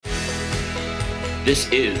This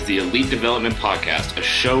is the Elite Development Podcast, a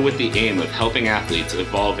show with the aim of helping athletes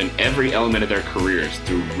evolve in every element of their careers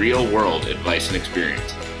through real-world advice and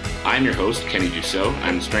experience. I'm your host, Kenny Dussault.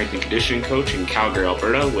 I'm a strength and conditioning coach in Calgary,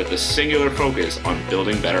 Alberta, with a singular focus on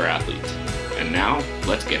building better athletes. And now,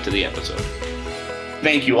 let's get to the episode.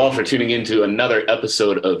 Thank you all for tuning in to another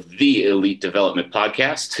episode of the Elite Development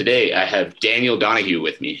Podcast. Today, I have Daniel Donahue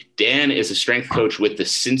with me. Dan is a strength coach with the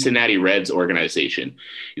Cincinnati Reds organization.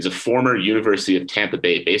 He's a former University of Tampa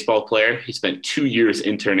Bay baseball player. He spent 2 years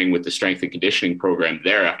interning with the strength and conditioning program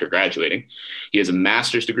there after graduating. He has a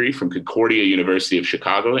master's degree from Concordia University of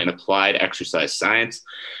Chicago in applied exercise science.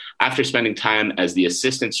 After spending time as the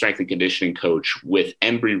assistant strength and conditioning coach with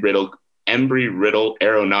Embry-Riddle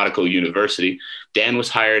Aeronautical University, Dan was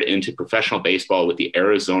hired into professional baseball with the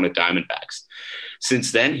Arizona Diamondbacks.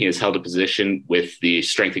 Since then, he has held a position with the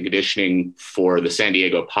strength and conditioning for the San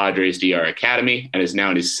Diego Padres DR Academy and is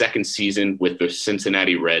now in his second season with the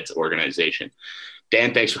Cincinnati Reds organization.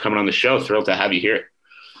 Dan, thanks for coming on the show. Thrilled to have you here.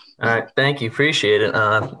 All right. Thank you. Appreciate it.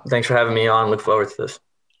 Thanks for having me on. Look forward to this.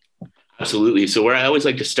 Absolutely. So where I always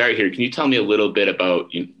like to start here, can you tell me a little bit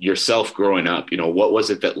about yourself growing up? What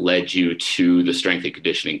was it that led you to the strength and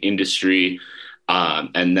conditioning industry?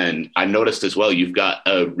 And then I noticed as well, you've got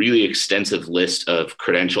a really extensive list of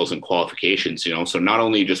credentials and qualifications, so not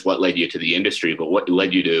only just what led you to the industry, but what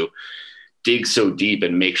led you to dig so deep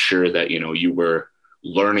and make sure that, you were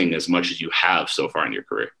learning as much as you have so far in your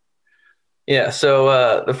career. Yeah.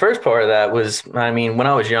 So the first part of that was, when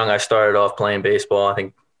I was young, I started off playing baseball. I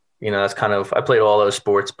think, that's I played all those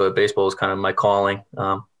sports, but baseball was kind of my calling.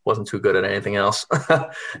 Wasn't too good at anything else.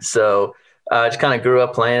 So I just kind of grew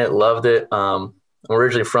up playing it, loved it. I'm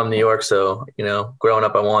originally from New York. So, growing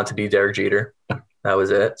up, I wanted to be Derek Jeter. That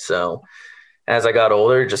was it. So as I got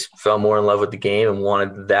older, just fell more in love with the game and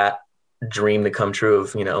wanted that dream to come true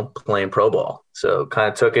of, playing pro ball. So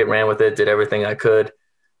kind of took it, ran with it, did everything I could,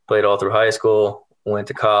 played all through high school, went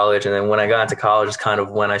to college. And then when I got into college is kind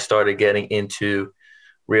of when I started getting into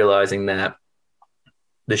realizing that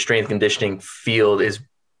the strength conditioning field is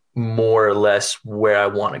more or less where I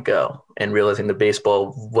want to go, and realizing the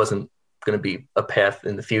baseball wasn't going to be a path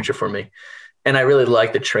in the future for me. And I really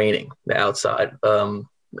liked the training, the outside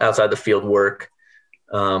the field work,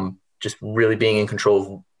 just really being in control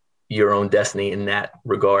of your own destiny in that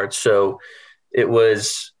regard. So it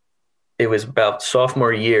was about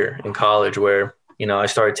sophomore year in college where, I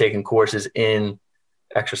started taking courses in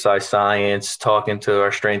exercise science, talking to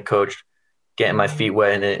our strength coach, getting my feet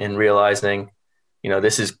wet and realizing,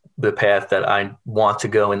 this is the path that I want to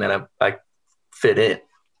go and that I fit in.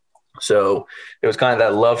 So it was kind of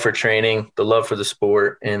that love for training, the love for the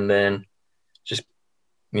sport, and then just,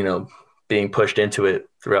 being pushed into it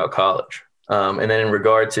throughout college. And then in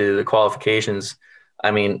regard to the qualifications,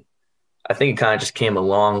 I think it kind of just came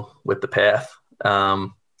along with the path. I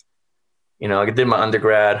did my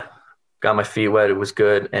undergrad, got my feet wet. It was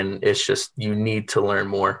good. And it's just, you need to learn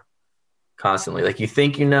more constantly. Like you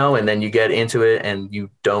think, and then you get into it and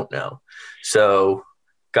you don't know. So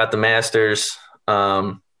got the master's,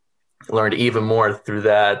 learned even more through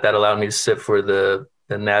that. That allowed me to sit for the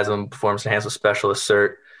NASM Performance Enhancement Specialist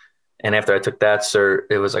cert. And after I took that cert,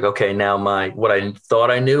 it was like, okay, now what I thought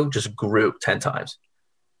I knew just grew 10 times.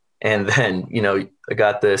 And then, I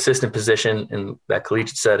got the assistant position in that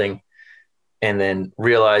collegiate setting, and then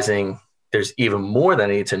realizing there's even more that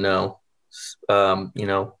I need to know,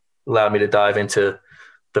 allowed me to dive into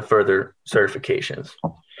the further certifications.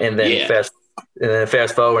 And then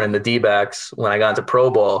fast forward in the D-backs, when I got into pro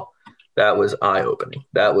ball, that was eye-opening.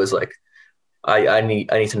 That was like, I need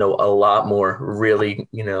to know a lot more, really,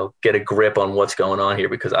 get a grip on what's going on here,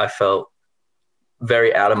 because I felt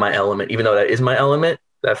very out of my element. Even though that is my element,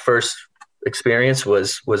 that first experience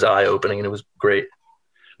was eye-opening, and it was great.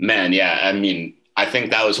 Man, yeah. I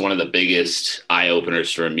think that was one of the biggest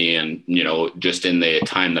eye-openers for me. And, just in the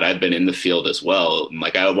time that I've been in the field as well,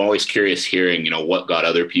 like I'm always curious hearing, what got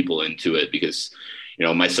other people into it, because,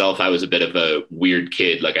 myself, I was a bit of a weird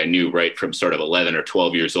kid. Like I knew right from sort of 11 or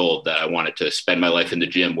 12 years old that I wanted to spend my life in the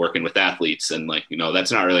gym working with athletes. And like,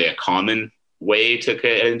 that's not really a common way to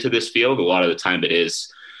get into this field. A lot of the time it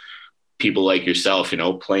is people like yourself,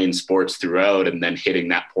 playing sports throughout and then hitting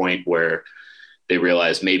that point where they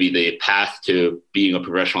realize maybe the path to being a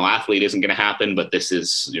professional athlete isn't going to happen, but this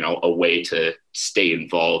is, a way to stay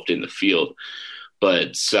involved in the field.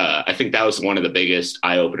 But I think that was one of the biggest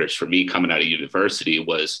eye-openers for me coming out of university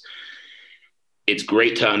was it's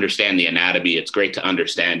great to understand the anatomy. It's great to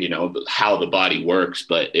understand, how the body works.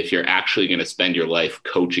 But if you're actually going to spend your life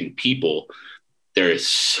coaching people, there is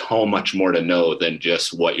so much more to know than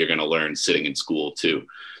just what you're going to learn sitting in school too.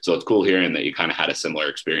 So it's cool hearing that you kind of had a similar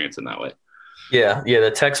experience in that way. Yeah.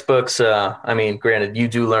 The textbooks, I mean, granted, you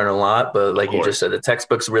do learn a lot, but like you just said, the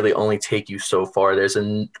textbooks really only take you so far. There's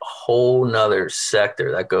a whole nother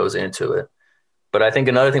sector that goes into it. But I think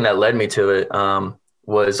another thing that led me to it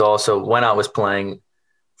was also when I was playing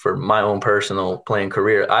for my own personal playing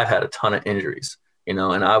career, I've had a ton of injuries, and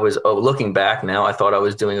I was looking back now, I thought I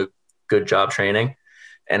was doing a good job training.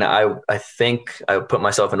 And I think I put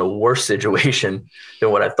myself in a worse situation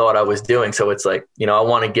than what I thought I was doing. So it's like, I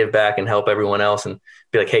want to give back and help everyone else and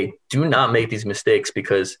be like, hey, do not make these mistakes,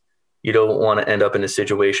 because you don't want to end up in a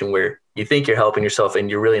situation where you think you're helping yourself and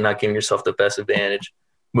you're really not giving yourself the best advantage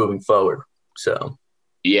moving forward. So.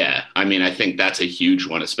 Yeah. I mean, I think that's a huge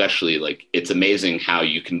one, especially like it's amazing how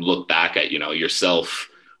you can look back at, yourself,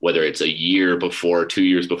 whether it's a year before, 2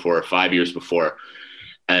 years before, or 5 years before,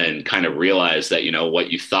 and kind of realize that,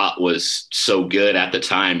 what you thought was so good at the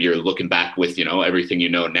time, you're looking back with,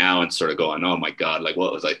 everything now and sort of going, oh my God, like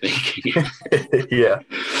what was I thinking? Yeah.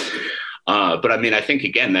 But I mean, I think,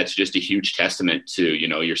 again, that's just a huge testament to,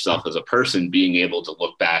 yourself as a person being able to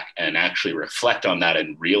look back and actually reflect on that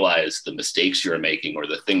and realize the mistakes you were making or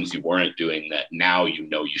the things you weren't doing that now, you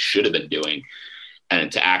should have been doing, and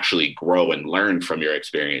to actually grow and learn from your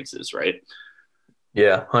experiences. Right.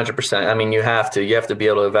 Yeah, 100%. I mean, you have to be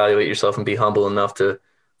able to evaluate yourself and be humble enough to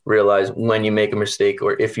realize when you make a mistake,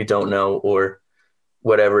 or if you don't know, or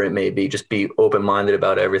whatever it may be, just be open-minded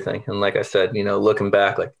about everything. And like I said, looking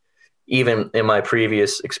back, like even in my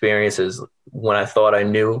previous experiences, when I thought I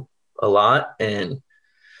knew a lot, and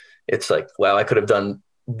it's like, wow, I could have done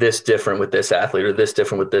this different with this athlete or this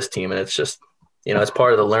different with this team. And it's just, it's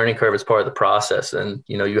part of the learning curve. It's part of the process. And,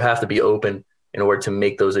 you have to be open in order to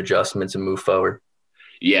make those adjustments and move forward.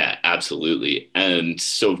 Yeah, absolutely. And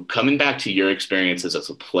so coming back to your experiences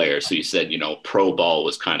as a player, so you said, pro ball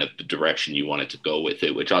was kind of the direction you wanted to go with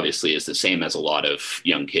it, which obviously is the same as a lot of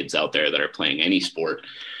young kids out there that are playing any sport.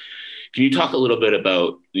 Can you talk a little bit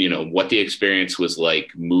about, what the experience was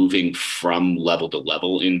like moving from level to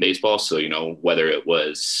level in baseball? So, whether it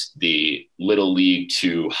was the little league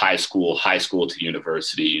to high school to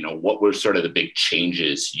university, what were sort of the big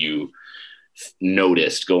changes you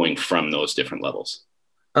noticed going from those different levels?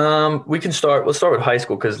 We'll start with high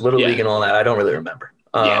school, because little league and all that, I don't really remember.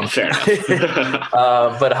 Fair enough.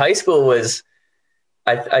 But high school was,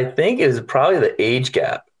 I think it was probably the age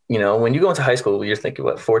gap. When you go into high school, you're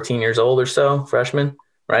thinking, 14 years old or so, freshman,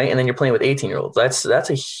 right? And then you're playing with 18-year-olds. That's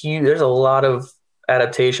there's a lot of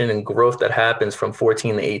adaptation and growth that happens from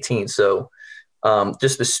 14 to 18. So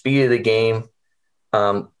just the speed of the game,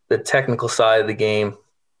 the technical side of the game,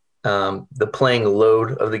 the playing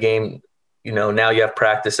load of the game. Now you have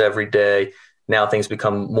practice every day. Now things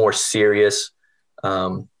become more serious.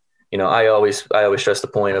 I always stress the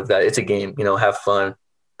point of that. It's a game, have fun.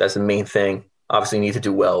 That's the main thing. Obviously you need to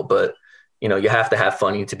do well, but you have to have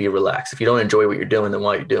fun. You need to be relaxed. If you don't enjoy what you're doing, then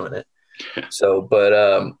why are you doing it? So, but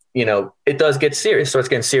it does get serious. So it's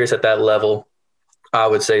getting serious at that level. I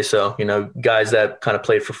would say so. Guys that kind of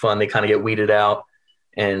played for fun, they kind of get weeded out.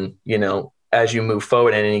 And, as you move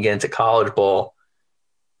forward and then you get into college ball,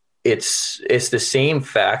 it's the same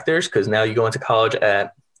factors, because now you go into college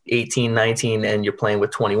at 18, 19, and you're playing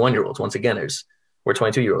with 21-year-olds. Once again, we're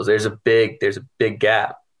 22-year-olds. There's a big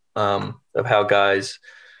gap of how guys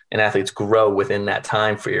and athletes grow within that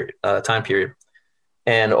time period.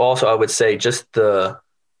 And also, I would say just the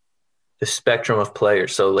spectrum of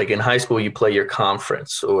players. So, like in high school, you play your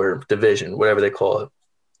conference or division, whatever they call it,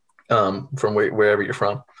 from wherever you're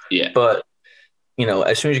from. Yeah. But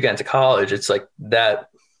as soon as you get into college, it's like that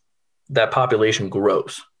population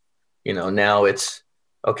grows. Now it's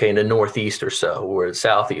okay in the Northeast or so, or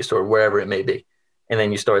Southeast, or wherever it may be. And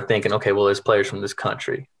then you start thinking, okay, well, there's players from this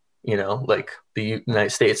country, like the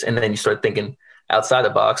United States. And then you start thinking outside the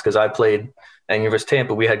box, because I played at University of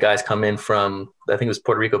Tampa. We had guys come in from, I think it was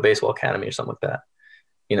Puerto Rico Baseball Academy or something like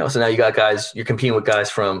that. So now you got guys, you're competing with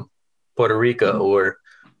guys from Puerto Rico or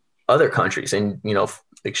other countries, and,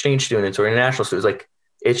 exchange students or international students. Like,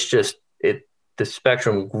 it's just, the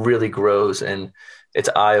spectrum really grows, and it's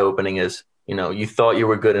eye-opening as, you thought you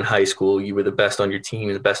were good in high school. You were the best on your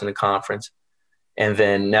team, the best in the conference. And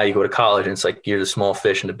then now you go to college and it's like, you're the small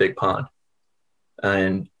fish in the big pond.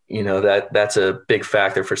 And, that's a big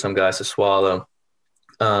factor for some guys to swallow,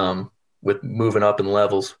 with moving up in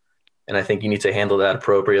levels. And I think you need to handle that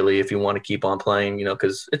appropriately if you want to keep on playing,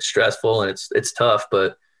 because it's stressful and it's tough,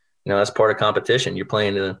 but that's part of competition. You're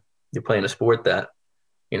playing a sport that,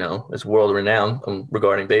 is world renowned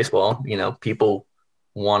regarding baseball. People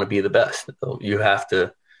want to be the best. So you have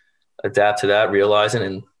to adapt to that, realizing,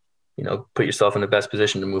 and, put yourself in the best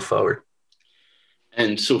position to move forward.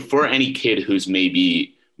 And so for any kid who's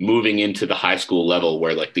maybe moving into the high school level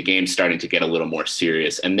where like the game's starting to get a little more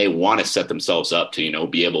serious and they want to set themselves up to,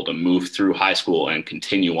 be able to move through high school and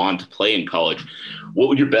continue on to play in college, what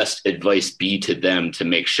would your best advice be to them to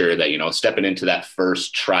make sure that, stepping into that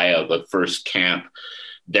first tryout, the first camp,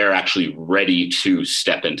 they're actually ready to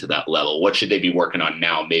step into that level? What should they be working on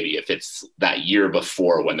now? Maybe if it's that year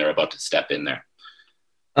before when they're about to step in there.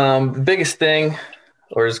 The biggest thing,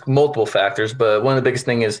 or there's multiple factors, but one of the biggest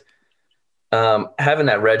thing is having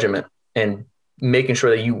that regiment and making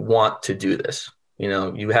sure that you want to do this.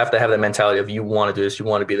 You have to have that mentality of you want to do this, you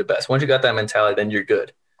want to be the best. Once you got that mentality, then you're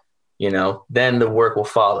good. Then the work will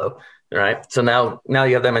follow. Right. So now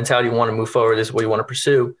you have that mentality, you want to move forward, this is what you want to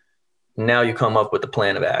pursue. Now you come up with the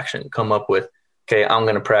plan of action, come up with, okay, I'm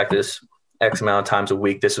going to practice X amount of times a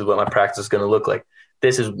week. This is what my practice is going to look like.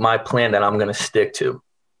 This is my plan that I'm going to stick to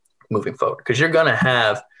moving forward. Because you're going to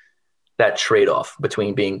have that trade-off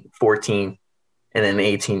between being 14 and an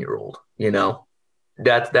 18-year-old,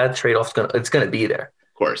 that trade-off it's going to be there.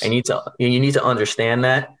 Of course. And you need to understand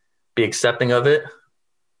that, be accepting of it,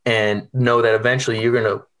 and know that eventually you're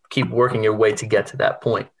going to keep working your way to get to that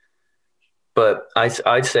point. But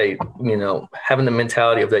I'd say, having the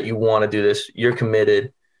mentality of that you want to do this, you're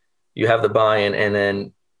committed, you have the buy-in, and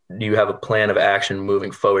then you have a plan of action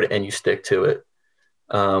moving forward and you stick to it.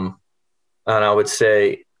 And I would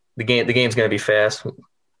say the game's going to be fast.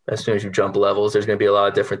 As soon as you jump levels, there's going to be a lot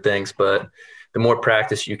of different things, but the more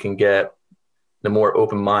practice you can get, the more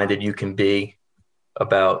open-minded you can be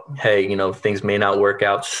about, hey, things may not work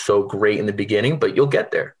out so great in the beginning, but you'll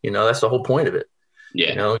get there. That's the whole point of it.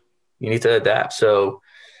 Yeah. You need to adapt. So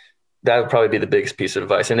that would probably be the biggest piece of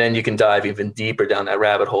advice. And then you can dive even deeper down that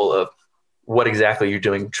rabbit hole of what exactly you're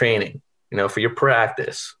doing training, for your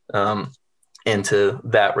practice, into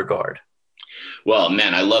that regard. Well,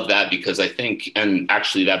 man, I love that because I think, and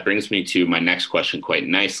actually that brings me to my next question quite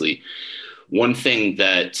nicely. One thing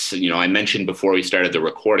that, I mentioned before we started the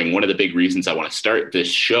recording, one of the big reasons I want to start this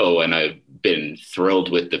show, and I've been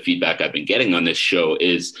thrilled with the feedback I've been getting on this show,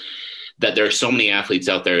 is that there are so many athletes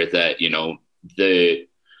out there that,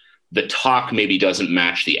 the talk maybe doesn't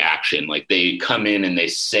match the action. Like they come in and they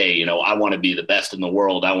say, I want to be the best in the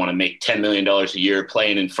world. I want to make $10 million a year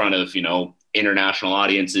playing in front of, international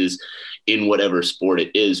audiences in whatever sport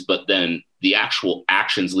it is. But then the actual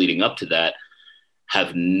actions leading up to that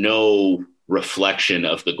have no reflection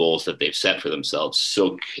of the goals that they've set for themselves.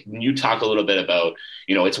 So can you talk a little bit about,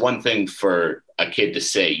 it's one thing for a kid to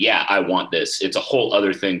say, yeah, I want this. It's a whole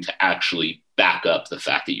other thing to actually back up the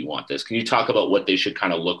fact that you want this. Can you talk about what they should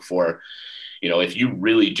kind of look for? If you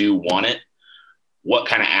really do want it, what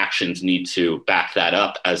kind of actions need to back that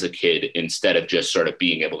up as a kid instead of just sort of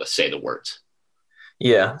being able to say the words?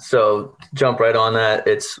 Yeah. So jump right on that.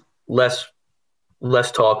 It's less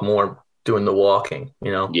talk, more doing the walking,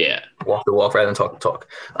 Yeah. Walk the walk rather than talk the talk.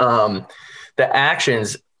 The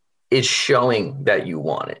actions is showing that you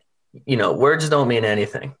want it. Words don't mean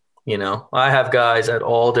anything. I have guys at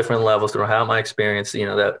all different levels throughout my experience,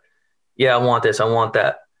 that, yeah, I want this, I want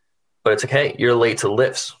that. But it's like, hey, you're late to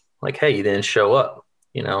lifts. Like, hey, you didn't show up.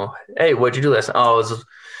 Hey, what'd you do last night? Oh,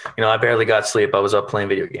 I barely got sleep. I was up playing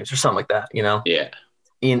video games or something like that, Yeah.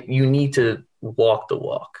 You need to walk the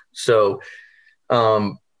walk. So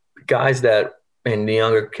guys that, and the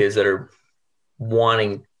younger kids that are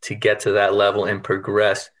wanting to get to that level and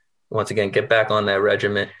progress, once again, get back on that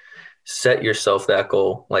regiment, set yourself that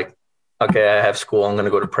goal. Like, okay, I have school, I'm going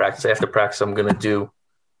to go to practice. After practice, I'm going to do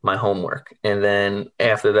my homework. And then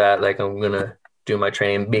after that, like, I'm going to do my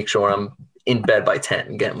training, make sure I'm in bed by 10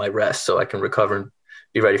 and get my rest so I can recover and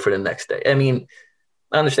be ready for the next day. I mean,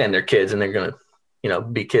 I understand they're kids and they're going to,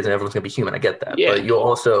 be kids and everyone's going to be human. I get that. Yeah. But you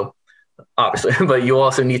also, obviously, but you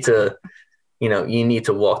also need to, you need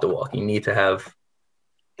to walk the walk. You need to have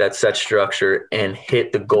that set structure and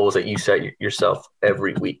hit the goals that you set yourself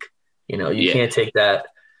every week. You can't take that.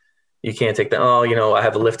 You can't take that. Oh, I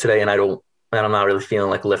have a lift today and I'm not really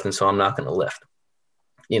feeling like lifting, so I'm not going to lift.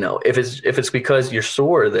 If it's because you're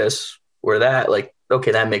sore or this or that, like,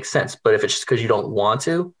 okay, that makes sense. But if it's just because you don't want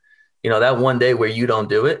to, that one day where you don't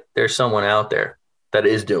do it, there's someone out there that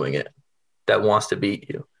is doing it, that wants to beat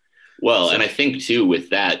you. Well, and I think too with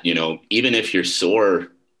that, even if you're sore,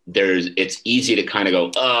 it's easy to kind of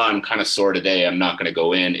go, oh, I'm kind of sore today, I'm not going to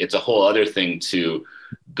go in. It's a whole other thing to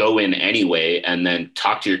go in anyway and then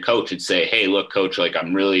talk to your coach and say, hey, look, coach, like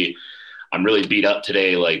I'm I'm really beat up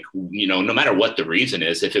today. Like, no matter what the reason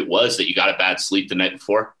is, if it was that you got a bad sleep the night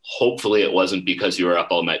before, hopefully it wasn't because you were up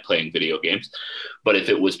all night playing video games. But if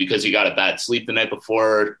it was because you got a bad sleep the night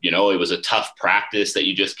before, it was a tough practice that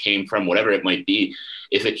you just came from, whatever it might be.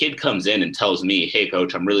 If a kid comes in and tells me, hey,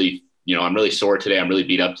 coach, I'm really sore today. I'm really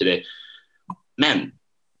beat up today. Man,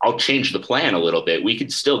 I'll change the plan a little bit. We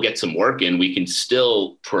could still get some work in. We can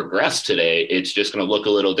still progress today. It's just going to look a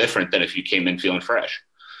little different than if you came in feeling fresh.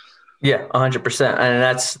 Yeah, 100%. And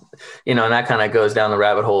that's, and that kind of goes down the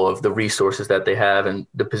rabbit hole of the resources that they have and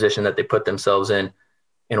the position that they put themselves in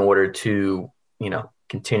order to,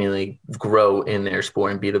 continually grow in their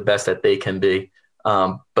sport and be the best that they can be.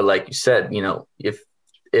 But like you said,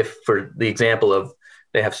 if for the example of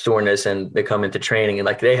they have soreness and they come into training and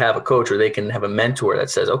like they have a coach or they can have a mentor that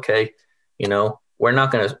says, okay, we're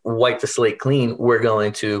not going to wipe the slate clean. We're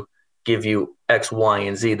going to give you X, Y,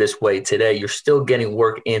 and Z this way today. You're still getting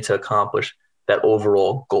work in to accomplish that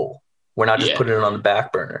overall goal. We're not just putting it on the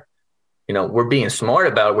back burner. We're being smart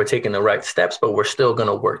about it. We're taking the right steps, but we're still going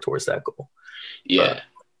to work towards that goal. Yeah.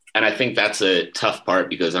 And I think that's a tough part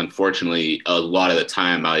because unfortunately, a lot of the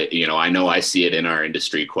time, I know I see it in our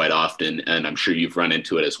industry quite often, and I'm sure you've run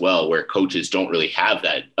into it as well, where coaches don't really have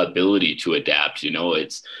that ability to adapt.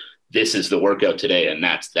 This is the workout today and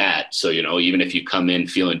that's that. So, even if you come in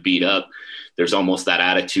feeling beat up, there's almost that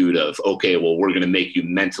attitude of, okay, well, we're going to make you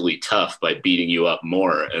mentally tough by beating you up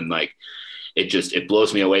more. And like, it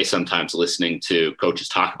blows me away sometimes listening to coaches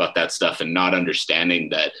talk about that stuff and not understanding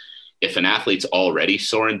that if an athlete's already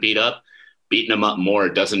sore and beat up, beating them up more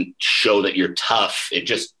doesn't show that you're tough. It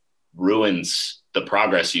just ruins the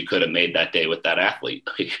progress you could have made that day with that athlete.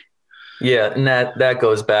 Yeah. And that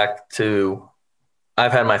goes back to,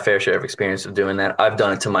 I've had my fair share of experience of doing that. I've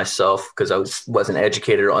done it to myself because I wasn't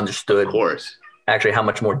educated or understood of course actually how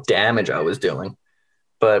much more damage I was doing.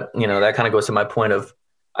 But, that kind of goes to my point of,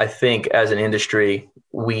 I think as an industry,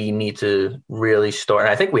 we need to really start, and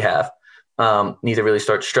I think we have, need to really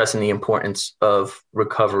start stressing the importance of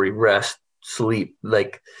recovery, rest, sleep.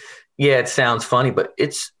 Like, yeah, it sounds funny, but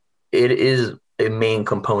it is a main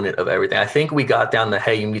component of everything. I think we got down the,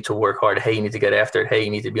 hey, you need to work hard. Hey, you need to get after it. Hey, you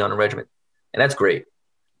need to be on a regimen. And that's great.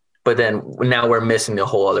 But then now we're missing the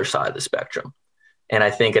whole other side of the spectrum. And I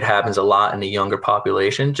think it happens a lot in the younger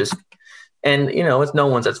population. And it's no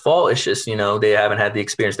one's at fault. It's just, they haven't had the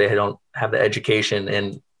experience. They don't have the education,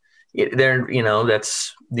 and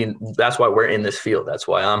that's why we're in this field. That's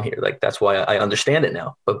why I'm here. Like, that's why I understand it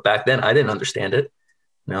now. But back then I didn't understand it.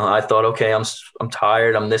 I thought, okay, I'm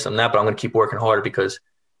tired. I'm this, I'm that, but I'm going to keep working harder because,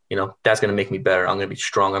 that's going to make me better. I'm going to be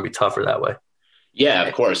strong. I'm going to be tougher that way. Yeah,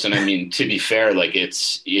 of course. And I mean, to be fair, like it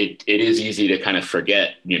is easy to kind of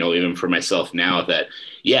forget, even for myself now that,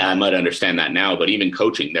 yeah, I might understand that now, but even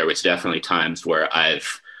coaching, there was definitely times where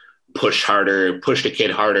I've pushed a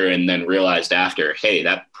kid harder and then realized after, hey,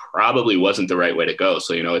 that probably wasn't the right way to go.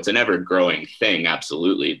 So, it's an ever growing thing.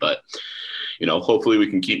 Absolutely. But, hopefully we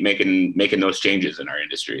can keep making those changes in our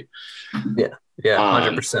industry. Yeah. Yeah.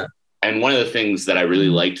 100%. And one of the things that I really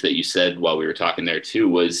liked that you said while we were talking there too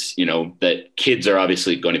was, that kids are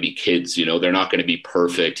obviously going to be kids. They're not going to be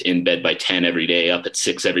perfect, in bed by 10 every day, up at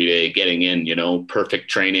 6 every day, getting in, perfect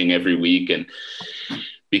training every week. And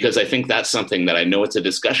because I think that's something that I know it's a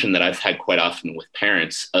discussion that I've had quite often with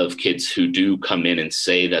parents of kids who do come in and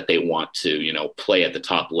say that they want to, play at the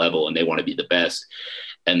top level and they want to be the best.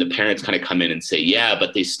 And the parents kind of come in and say, yeah,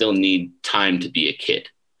 but they still need time to be a kid.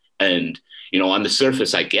 And on the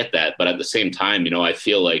surface, I get that. But at the same time, I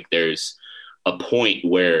feel like there's a point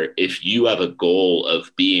where if you have a goal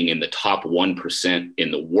of being in the top 1%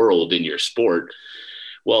 in the world in your sport,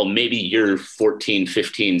 well, maybe your 14,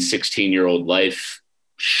 15, 16-year-old life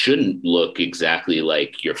shouldn't look exactly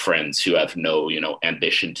like your friends who have no,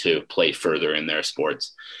 ambition to play further in their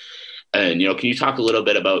sports. And, can you talk a little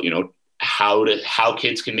bit about, how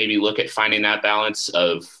kids can maybe look at finding that balance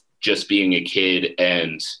of just being a kid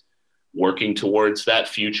and working towards that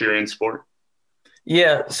future in sport?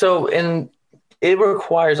 Yeah. So, and it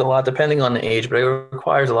requires a lot depending on the age, but it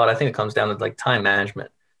requires a lot. I think it comes down to like time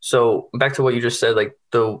management. So back to what you just said, like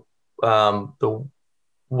the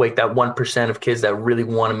like that 1% of kids that really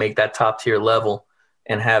want to make that top tier level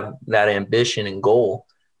and have that ambition and goal,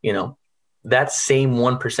 that same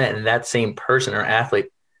 1% and that same person or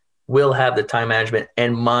athlete will have the time management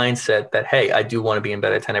and mindset that, hey, I do want to be in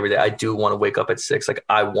bed at 10 every day. I do want to wake up at 6. Like,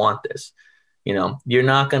 I want this. You're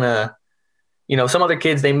not going to, some other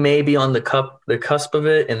kids, they may be on the cusp of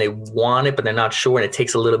it and they want it, but they're not sure. And it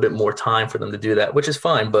takes a little bit more time for them to do that, which is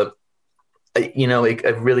fine. But,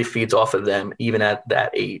 it really feeds off of them even at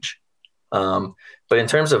that age. But in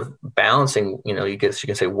terms of balancing, you know, you can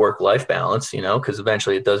say work-life balance, you know, because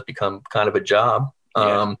eventually it does become kind of a job,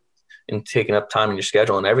 and taking up time in your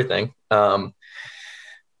schedule and everything.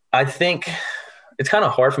 I think it's kind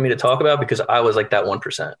of hard for me to talk about because I was like that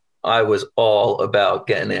 1%. I was all about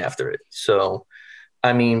getting after it. So,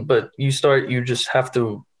 I mean, but you just have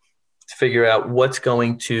to figure out what's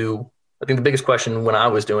going to, I think the biggest question when I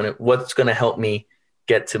was doing it, what's going to help me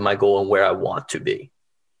get to my goal and where I want to be.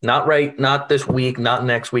 Not this week, not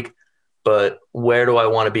next week, but where do I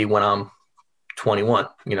want to be when I'm 21?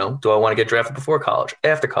 You know, do I want to get drafted before college,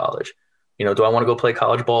 after college? You know, do I want to go play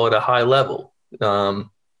college ball at a high level?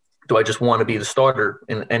 Do I just want to be the starter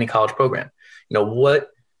in any college program? You know,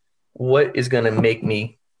 what is going to make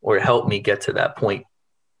me or help me get to that point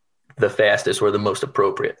the fastest or the most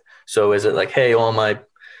appropriate? So is it like, hey, all my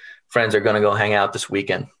friends are going to go hang out this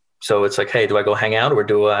weekend? So it's like, hey, do I go hang out or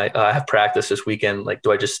do I have practice this weekend? Like,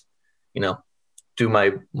 do I just, you know, do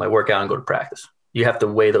my workout and go to practice? You have to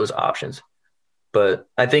weigh those options. But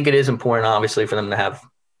I think it is important, obviously, for them to have,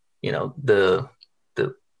 you know, the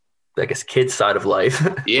I guess, kids side of life.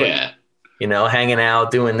 Yeah. Like, you know, hanging out,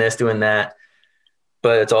 doing this, doing that.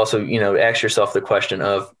 But it's also, you know, ask yourself the question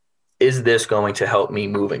of, is this going to help me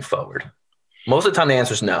moving forward? Most of the time, the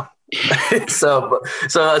answer is no. So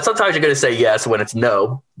sometimes you're going to say yes when it's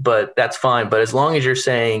no, but that's fine. But as long as you're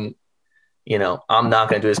saying, you know, I'm not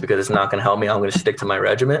going to do this because it's not going to help me, I'm going to stick to my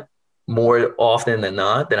regiment more often than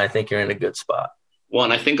not, then I think you're in a good spot. Well,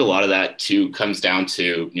 and I think a lot of that too comes down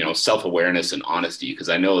to, you know, self-awareness and honesty, because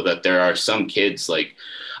I know that there are some kids, like,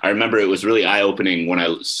 I remember it was really eye-opening when I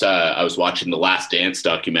was watching the Last Dance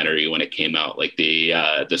documentary when it came out, like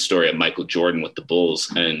the story of Michael Jordan with the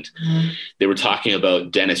Bulls, and they were talking about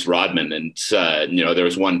Dennis Rodman, and you know, there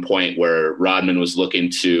was one point where Rodman was looking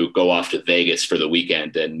to go off to Vegas for the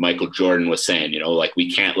weekend, and Michael Jordan was saying, you know, like,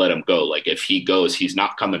 we can't let him go. Like, if he goes, he's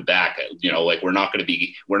not coming back. You know, like, we're not going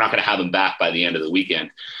to have him back by the end of the weekend.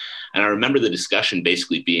 And I remember the discussion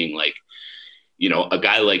basically being like, you know, a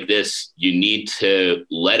guy like this, you need to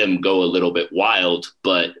let him go a little bit wild,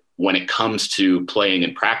 but when it comes to playing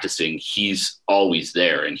and practicing, he's always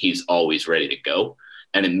there and he's always ready to go.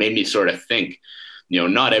 And it made me sort of think, you know,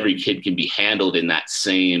 not every kid can be handled in that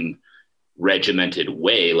same regimented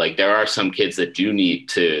way. Like, there are some kids that do need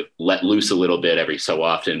to let loose a little bit every so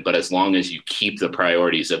often, but as long as you keep the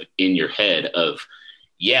priorities in your head of,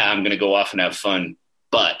 yeah, I'm going to go off and have fun,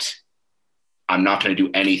 but I'm not going to do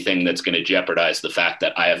anything that's going to jeopardize the fact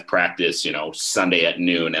that I have practice, you know, Sunday at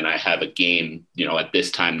noon and I have a game, you know, at this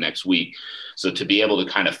time next week. So to be able to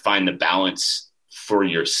kind of find the balance for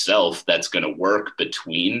yourself that's going to work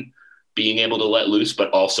between being able to let loose,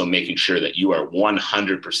 but also making sure that you are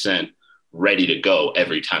 100% ready to go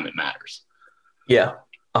every time it matters. Yeah,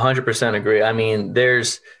 100% agree. I mean,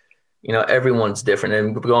 you know, everyone's different.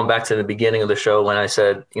 And going back to the beginning of the show, when I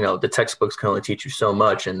said, you know, the textbooks can only teach you so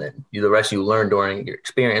much, and then the rest you learn during your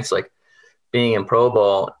experience, like being in pro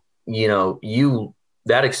ball, you know,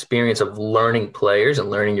 that experience of learning players and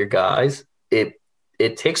learning your guys, it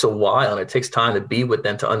takes a while and it takes time to be with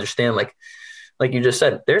them to understand, like you just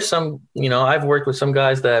said, there's some, you know, I've worked with some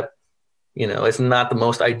guys that, you know, it's not the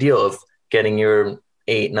most ideal of getting your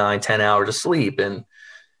 8, 9, 10 hours of sleep and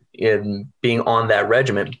being on that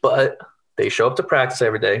regiment, but they show up to practice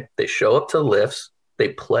every day. They show up to lifts. They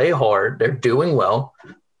play hard. They're doing well.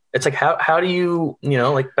 It's like, how do you, you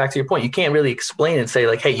know, like, back to your point, you can't really explain and say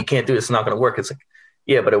like, hey, you can't do this. It's not going to work. It's like,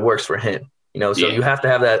 yeah, but it works for him, you know? So you have to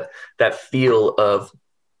have that feel of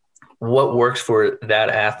what works for that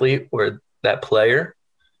athlete or that player,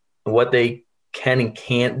 what they can and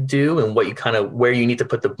can't do, and what you kind of, where you need to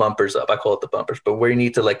put the bumpers up. I call it the bumpers, but where you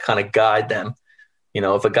need to like kind of guide them. You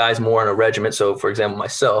know, if a guy's more in a regiment, so for example,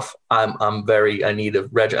 myself, I need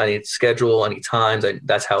I need schedule, I need times.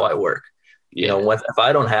 That's how I work. Yeah. You know, if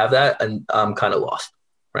I don't have that, and I'm kind of lost,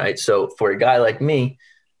 right? So for a guy like me,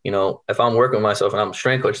 you know, if I'm working with myself and I'm a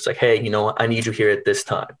strength coach, it's like, hey, you know, I need you here at this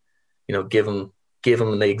time. You know, give him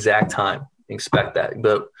the exact time. Expect that.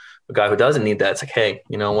 But a guy who doesn't need that, it's like, hey,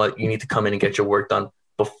 you know what? You need to come in and get your work done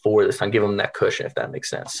before this time. Give him that cushion, if that makes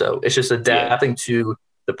sense. So it's just adapting to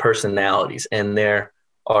the personalities, and there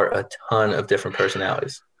are a ton of different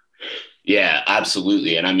personalities. Yeah,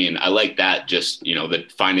 absolutely. And I mean, I like that, just, you know,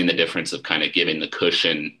 that finding the difference of kind of giving the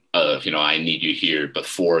cushion of, you know, I need you here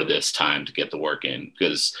before this time to get the work in.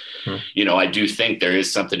 Because, you know, I do think there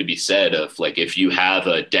is something to be said of, like, if you have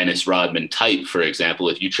a Dennis Rodman type, for example,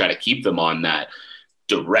 if you try to keep them on that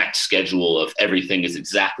direct schedule of everything is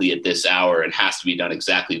exactly at this hour and has to be done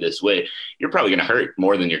exactly this way, you're probably going to hurt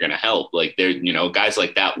more than you're going to help. Like there, guys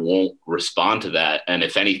like that won't respond to that. And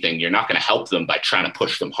if anything, you're not going to help them by trying to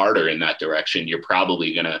push them harder in that direction. You're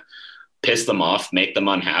probably going to piss them off, make them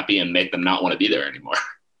unhappy, and make them not want to be there anymore.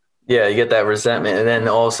 Yeah, you get that resentment, and then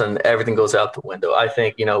all of a sudden everything goes out the window. I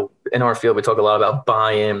think, in our field, we talk a lot about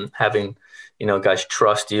buy-in, having, guys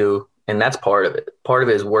trust you, and that's part of it. Part of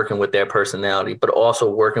it is working with their personality, but also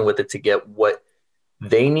working with it to get what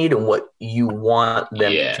they need and what you want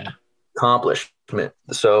them to accomplish.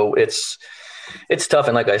 So it's tough,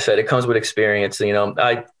 and like I said, it comes with experience.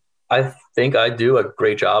 I think I do a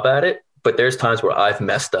great job at it, but there's times where I've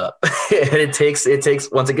messed up, and it takes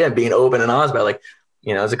once again being open and honest about, like,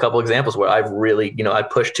 there's a couple examples where I've really, I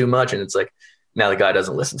pushed too much, and it's like, now the guy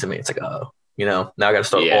doesn't listen to me. It's like, oh, now I got to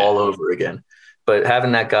start all over again. But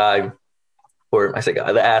having that guy, or I say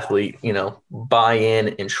guy, the athlete, buy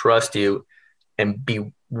in and trust you and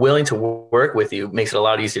be willing to work with you makes it a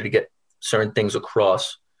lot easier to get certain things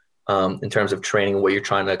across in terms of training and what you're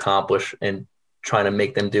trying to accomplish and trying to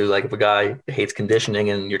make them do. Like if a guy hates conditioning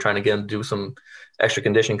and you're trying to get him to do some extra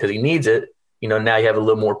conditioning because he needs it, now you have a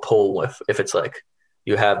little more pull with, if it's like,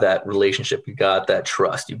 you have that relationship, you got that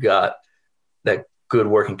trust, you got that good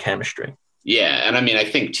working chemistry. Yeah. And I mean, I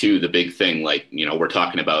think too, the big thing, like, we're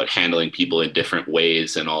talking about handling people in different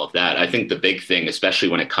ways and all of that. I think the big thing, especially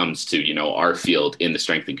when it comes to, our field in the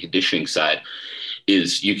strength and conditioning side,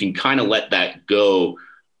 is you can kind of let that go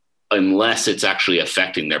unless it's actually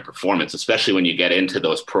affecting their performance, especially when you get into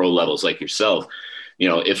those pro levels like yourself.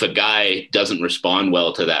 If a guy doesn't respond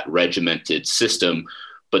well to that regimented system,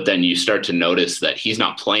 but then you start to notice that he's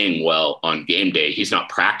not playing well on game day, he's not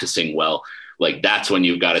practicing well, like that's when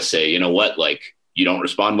you've got to say, you know what, like you don't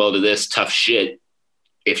respond well to this, tough shit.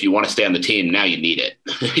 If you want to stay on the team, now you need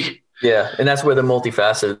it. Yeah. And that's where the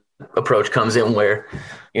multifaceted approach comes in, where,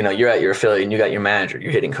 you're at your affiliate and you got your manager,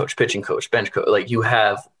 your hitting coach, pitching coach, bench coach. Like you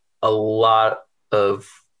have a lot of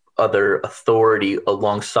other authority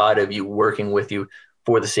alongside of you working with you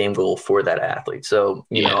for the same goal for that athlete. So,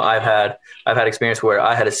 I've had experience where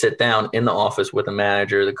I had to sit down in the office with the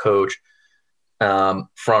manager, the coach, front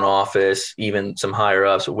office, even some higher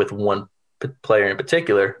ups with one player in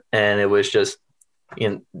particular. And it was just,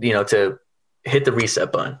 to hit the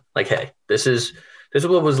reset button. Like, hey, this is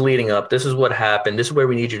what was leading up. This is what happened. This is where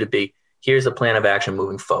we need you to be. Here's a plan of action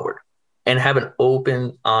moving forward, and have an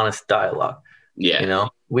open, honest dialogue. Yeah.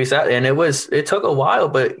 We sat, and it took a while,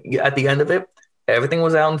 but at the end of it, everything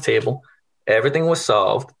was out on the table. Everything was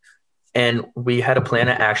solved. And we had a plan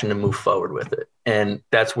of action to move forward with it. And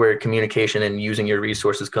that's where communication and using your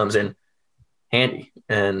resources comes in handy.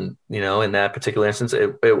 And, in that particular instance,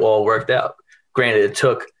 it all worked out. Granted, it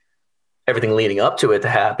took everything leading up to it to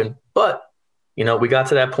happen. But, we got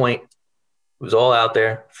to that point. It was all out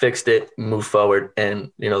there, fixed it, moved forward.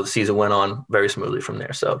 And, the season went on very smoothly from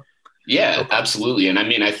there. So, yeah, absolutely. And I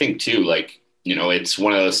mean, I think too, like, it's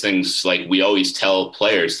one of those things, like we always tell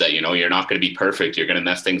players that, you're not going to be perfect. You're going to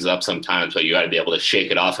mess things up sometimes, but you got to be able to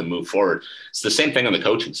shake it off and move forward. It's the same thing on the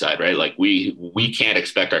coaching side, right? Like we can't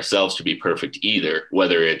expect ourselves to be perfect either,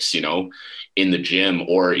 whether it's, in the gym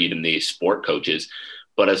or even the sport coaches.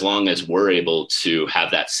 But as long as we're able to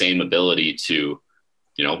have that same ability to,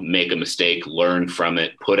 make a mistake, learn from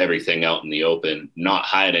it, put everything out in the open, not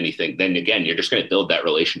hide anything, then again, you're just going to build that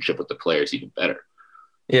relationship with the players even better.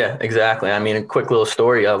 Yeah, exactly. I mean, a quick little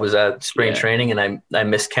story. I was at spring training and I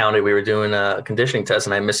miscounted. We were doing a conditioning test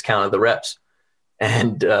and I miscounted the reps.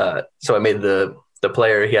 And so I made the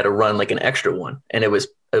player, he had to run like an extra one. And it was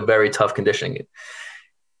a very tough conditioning.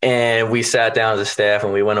 And we sat down as a staff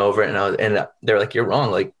and we went over it and they were like, you're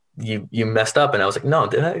wrong. Like you messed up. And I was like, no,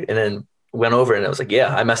 did I? And then went over and I was like,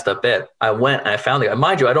 yeah, I messed up bad. I went and I found the guy.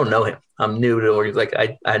 Mind you, I don't know him. I'm new to it. Like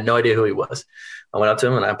I had no idea who he was. I went up to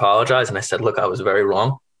him and I apologized and I said, look, I was very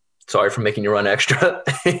wrong. Sorry for making you run extra.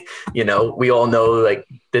 We all know like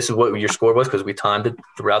this is what your score was because we timed it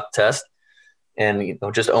throughout the test and,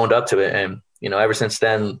 just owned up to it. And, ever since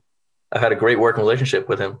then, I've had a great working relationship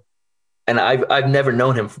with him. And I've never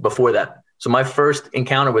known him before that. So my first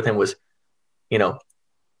encounter with him was,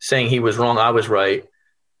 saying he was wrong, I was right.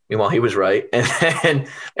 Meanwhile, he was right. And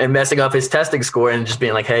messing up his testing score and just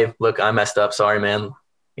being like, hey, look, I messed up. Sorry, man.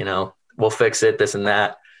 We'll fix it, this and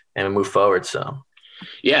that, and move forward. So,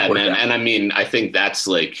 yeah, man. And I mean, I think that's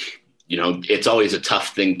like, it's always a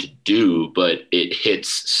tough thing to do, but it hits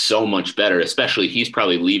so much better, especially he's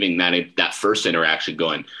probably leaving that first interaction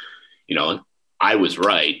going, I was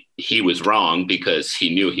right. He was wrong because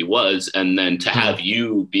he knew he was. And then to have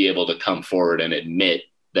you be able to come forward and admit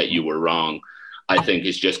that you were wrong, I think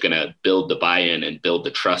is just going to build the buy-in and build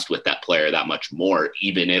the trust with that player that much more,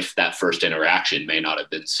 even if that first interaction may not have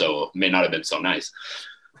been so nice.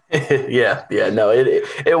 No,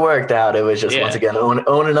 it worked out. It was just once again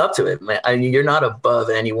owning up to it, man. I mean, you're not above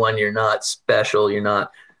anyone. You're not special. You're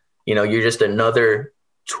not, you're just another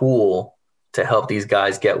tool to help these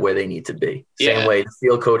guys get where they need to be. Same way the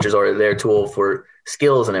field coaches are their tool for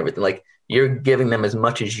skills and everything. Like, you're giving them as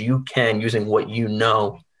much as you can using what you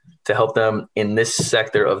know to help them in this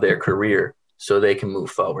sector of their career so they can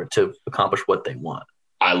move forward to accomplish what they want.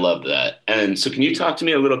 I love that. And so can you talk to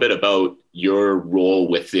me a little bit about your role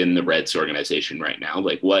within the Reds organization right now?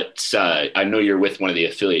 Like, I know you're with one of the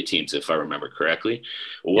affiliate teams, if I remember correctly.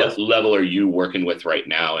 What level are you working with right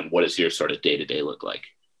now, and what does your sort of day-to-day look like?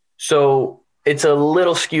 So it's a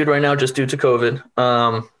little skewed right now just due to COVID.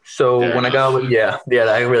 I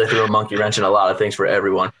really threw a monkey wrench in a lot of things for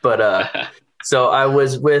everyone. But so I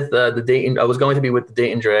was with I was going to be with the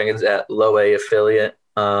Dayton Dragons at low A affiliate.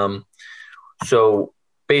 So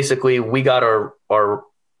basically we got our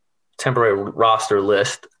temporary roster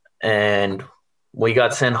list, and we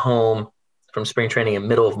got sent home from spring training in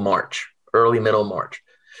early middle of March.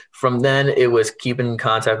 From then it was keeping in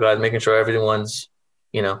contact with guys, making sure everyone's,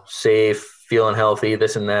 safe, feeling healthy,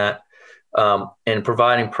 this and that, and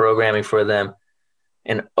providing programming for them,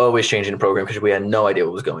 and always changing the program because we had no idea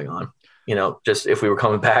what was going on. Just if we were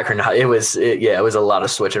coming back or not. It was a lot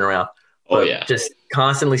of switching around. But just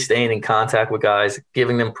constantly staying in contact with guys,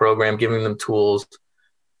 giving them program, giving them tools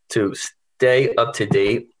to stay up to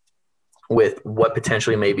date with what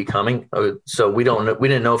potentially may be coming. So we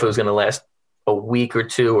didn't know if it was going to last a week or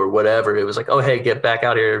two or whatever. It was like, oh, hey, get back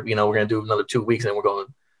out here. We're going to do another 2 weeks and we're going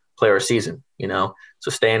to play our season,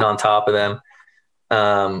 So staying on top of them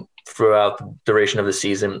throughout the duration of the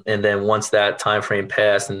season. And then once that time frame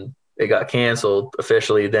passed and it got canceled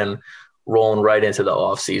officially, then rolling right into the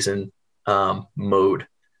off season mode.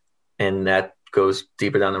 And that goes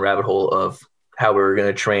deeper down the rabbit hole of how we're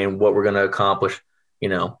going to train, what we're going to accomplish,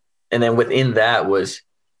 and then within that was,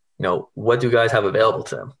 what do guys have available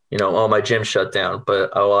to them? My gym shut down,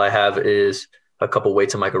 but all I have is a couple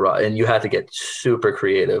weights in my garage, and you had to get super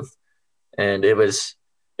creative. And it was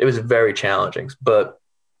very challenging, but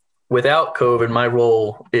without COVID, my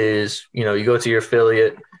role is, you go to your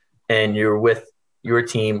affiliate and you're with your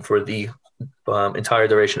team for the entire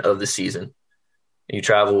duration of the season. You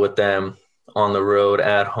travel with them on the road,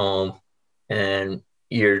 at home, and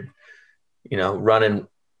you're, running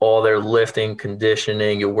all their lifting,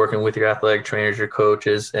 conditioning. You're working with your athletic trainers, your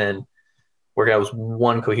coaches, and working out as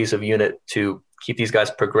one cohesive unit to keep these guys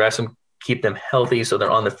progressing, keep them healthy so they're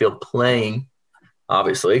on the field playing,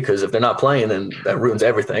 obviously, because if they're not playing, then that ruins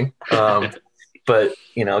everything. But,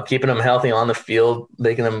 keeping them healthy on the field,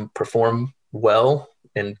 making them perform well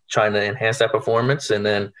and trying to enhance that performance. And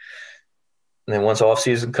then once off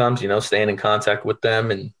season comes, staying in contact with them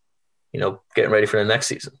and, getting ready for the next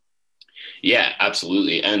season. Yeah,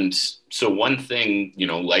 absolutely. And so one thing,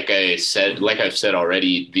 like I've said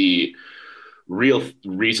already, the real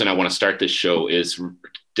reason I want to start this show is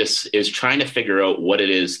trying to figure out what it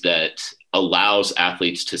is that allows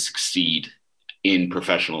athletes to succeed in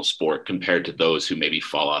professional sport compared to those who maybe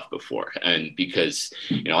fall off before. And because,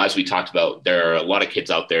 as we talked about, there are a lot of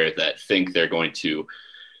kids out there that think they're going to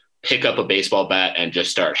pick up a baseball bat and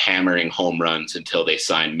just start hammering home runs until they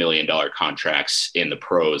sign $1 million contracts in the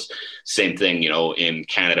pros. Same thing, in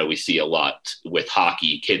Canada, we see a lot with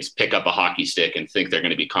hockey. Kids pick up a hockey stick and think they're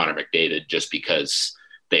going to be Connor McDavid just because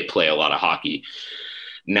they play a lot of hockey.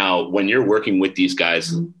 Now, when you're working with these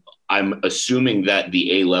guys, I'm assuming that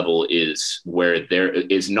the A level is where there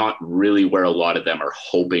is not really where a lot of them are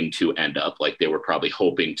hoping to end up. Like, they were probably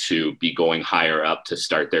hoping to be going higher up to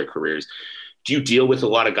start their careers. Do you deal with a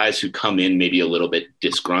lot of guys who come in maybe a little bit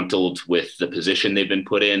disgruntled with the position they've been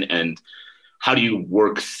put in? And how do you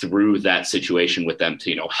work through that situation with them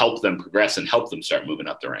to, help them progress and help them start moving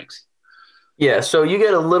up the ranks? Yeah, so you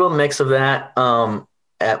get a little mix of that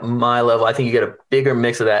at my level. I think you get a bigger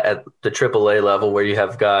mix of that at the AAA level, where you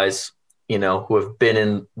have guys, who have been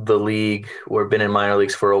in the league or been in minor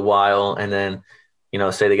leagues for a while, and then,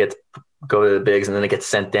 say they get to go to the bigs and then they get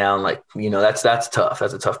sent down. Like, that's tough.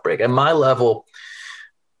 That's a tough break. At my level,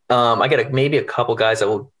 I get maybe a couple guys that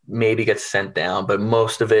will maybe get sent down, but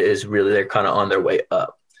most of it is really they're kind of on their way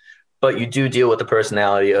up. But you do deal with the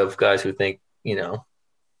personality of guys who think,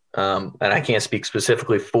 and I can't speak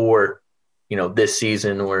specifically for, this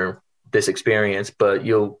season or this experience, but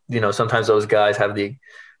sometimes those guys have the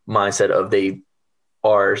mindset of they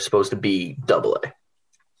are supposed to be AA,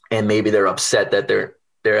 and maybe they're upset that they're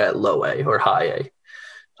at low A or high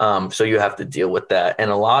A. So you have to deal with that.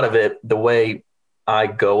 And a lot of it, the way I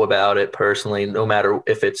go about it personally, no matter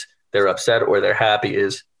if it's they're upset or they're happy,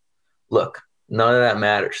 is look, none of that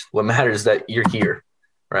matters. What matters is that you're here,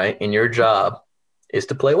 right? And your job is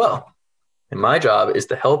to play well. And my job is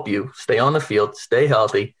to help you stay on the field, stay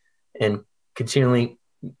healthy, and continually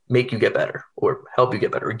make you get better or help you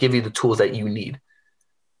get better or give you the tools that you need.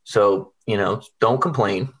 So, don't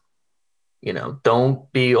complain.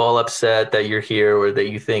 Don't be all upset that you're here or that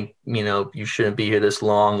you think, you shouldn't be here this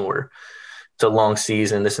long or it's a long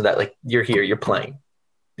season, this and that. Like, you're here, you're playing.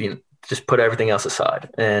 Just put everything else aside.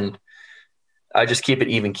 And I just keep it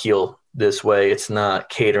even keel this way. It's not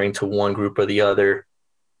catering to one group or the other.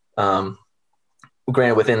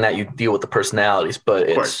 Granted, within that you deal with the personalities, but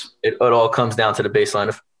it all comes down to the baseline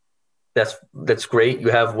of that's great. You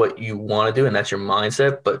have what you want to do and that's your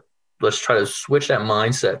mindset, but let's try to switch that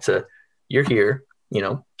mindset to you're here,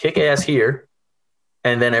 kick ass here,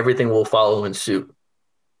 and then everything will follow in suit,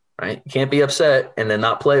 right? You can't be upset and then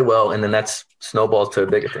not play well, and then that's snowballs to a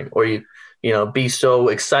bigger thing. Or you be so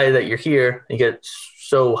excited that you're here and get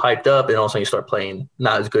so hyped up, and all of a sudden you start playing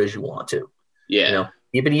not as good as you want to. Yeah.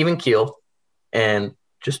 Keep it even keel and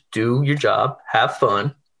just do your job, have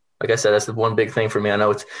fun. Like I said, that's the one big thing for me. I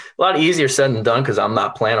know it's a lot easier said than done because I'm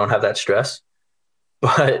not playing. I don't have that stress.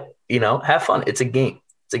 But, have fun. It's a game.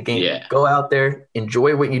 It's a game. Yeah. Go out there,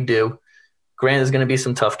 enjoy what you do. Granted, there's going to be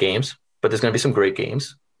some tough games, but there's going to be some great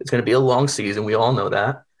games. It's going to be a long season. We all know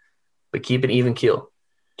that. But keep it even keel.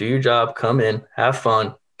 Do your job, come in, have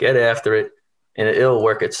fun, get after it, and it'll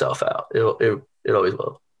work itself out. It always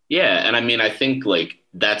will. Yeah, and I mean, I think like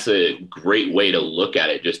that's a great way to look at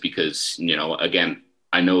it just because, again,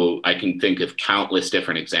 I know I can think of countless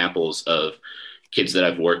different examples of kids that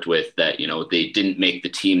I've worked with that, they didn't make the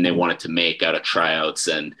team they wanted to make out of tryouts,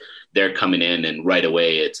 and they're coming in and right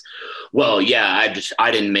away it's, well, yeah,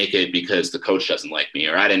 I didn't make it because the coach doesn't like me,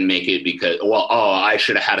 or I didn't make it because, I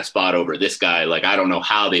should have had a spot over this guy. Like, I don't know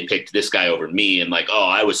how they picked this guy over me. And like,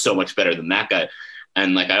 I was so much better than that guy.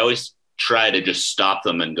 And like, I always try to just stop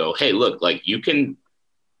them and go, hey, look, like you can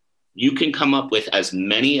come up with as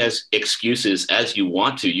many as excuses as you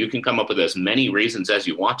want to. You can come up with as many reasons as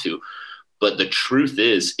you want to. But the truth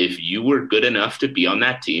is, if you were good enough to be on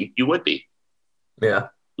that team, you would be. Yeah.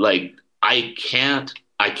 Like, I can't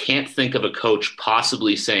think of a coach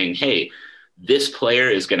possibly saying, hey, this player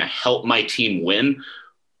is going to help my team win,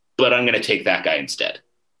 but I'm going to take that guy instead.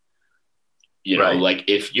 Right. Like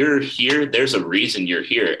if you're here, there's a reason you're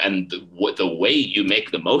here. And the way you make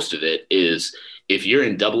the most of it is if you're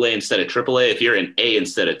in AA instead of AAA, if you're in A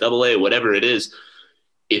instead of AA, whatever it is,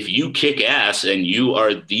 if you kick ass and you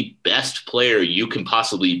are the best player you can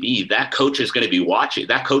possibly be, that coach is going to be watching.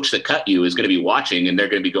 That coach that cut you is going to be watching, and they're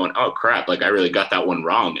going to be going, oh crap, like I really got that one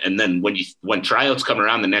wrong. And then when tryouts come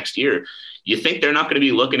around the next year, you think they're not going to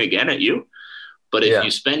be looking again at you. But if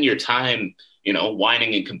you spend your time,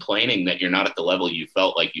 whining and complaining that you're not at the level you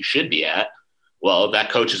felt like you should be at, well, that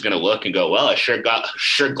coach is going to look and go, well, I sure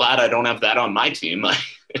glad I don't have that on my team.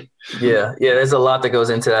 Yeah. There's a lot that goes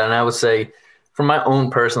into that. And I would say from my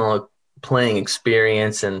own personal playing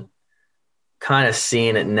experience and kind of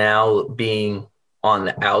seeing it now being on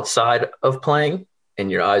the outside of playing and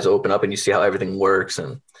your eyes open up and you see how everything works.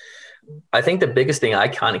 And I think the biggest thing I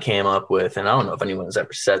kind of came up with, and I don't know if anyone has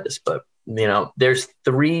ever said this, but there's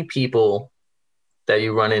 3 people that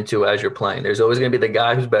you run into as you're playing. There's always going to be the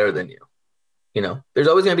guy who's better than you. There's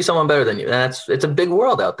always going to be someone better than you. And it's a big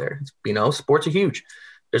world out there. Sports are huge.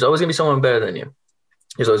 There's always going to be someone better than you.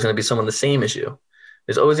 There's always going to be someone the same as you.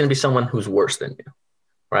 There's always going to be someone who's worse than you,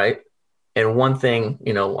 right? And one thing,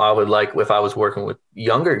 I would like if I was working with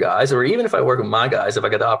younger guys, or even if I work with my guys, if I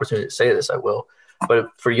get the opportunity to say this, I will. But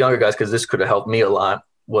for younger guys, because this could have helped me a lot,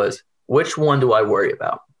 was which one do I worry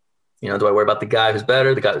about? Do I worry about the guy who's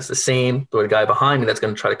better, the guy that's the same, or the guy behind me that's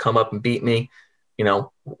going to try to come up and beat me?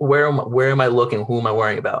 Where am I looking? Who am I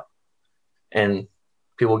worrying about? And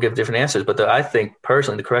people give different answers, but I think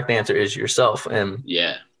personally the correct answer is yourself. And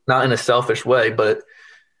not in a selfish way, but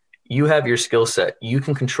you have your skill set. You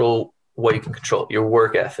can control what you can control, your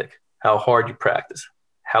work ethic, how hard you practice,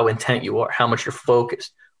 how intent you are, how much you're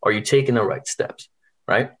focused. Are you taking the right steps,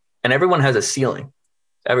 right? And everyone has a ceiling.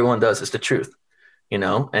 Everyone does. It's the truth,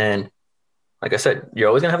 and like I said, you're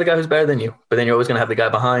always going to have the guy who's better than you, but then you're always going to have the guy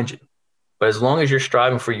behind you. But as long as you're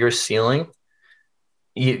striving for your ceiling,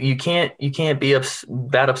 you can't be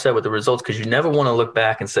that upset with the results, because you never want to look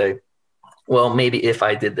back and say, well, maybe if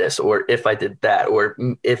I did this, or if I did that, or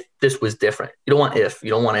if this was different. You don't want you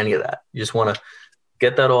don't want any of that. You just want to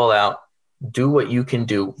get that all out, do what you can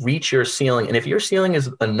do, reach your ceiling. And if your ceiling is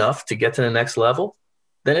enough to get to the next level,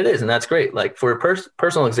 then it is. And that's great. Like for a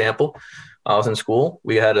personal example, I was in school.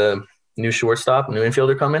 We had new shortstop, new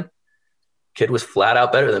infielder coming. Kid was flat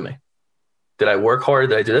out better than me. Did I work hard?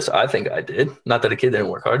 Did I do this? I think I did. Not that the kid didn't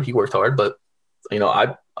work hard. He worked hard, but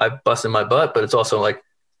I busted my butt, but it's also like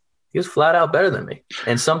he was flat out better than me.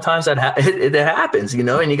 And sometimes it happens,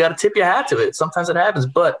 and you got to tip your hat to it. Sometimes it happens,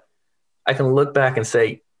 but I can look back and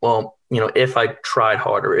say, well, if I tried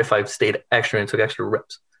harder, if I stayed extra and took extra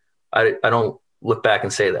reps, I don't look back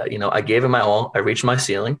and say that, I gave it my all. I reached my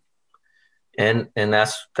ceiling, and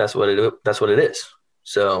that's what it is.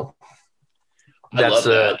 So that's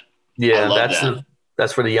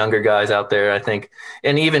that's for the younger guys out there, I think,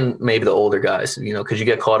 and even maybe the older guys, because you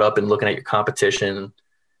get caught up in looking at your competition,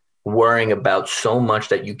 worrying about so much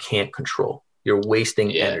that you can't control. You're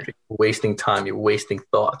wasting energy, you're wasting time, you're wasting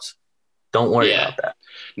thoughts. Don't worry about that.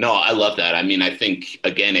 No, I love that. I mean, I think,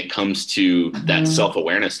 again, it comes to that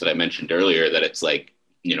self-awareness that I mentioned earlier, that it's like,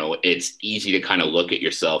 it's easy to kind of look at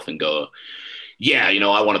yourself and go, yeah,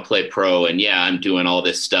 I want to play pro, and yeah, I'm doing all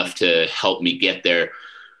this stuff to help me get there.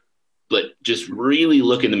 But just really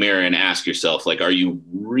look in the mirror and ask yourself, like, are you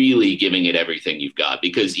really giving it everything you've got?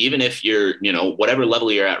 Because even if you're, whatever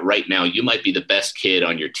level you're at right now, you might be the best kid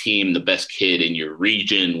on your team, the best kid in your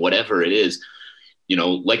region, whatever it is.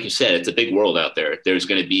 Like you said, it's a big world out there. There's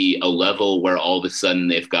going to be a level where all of a sudden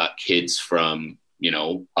they've got kids from,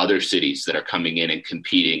 other cities that are coming in and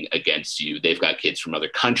competing against you. They've got kids from other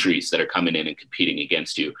countries that are coming in and competing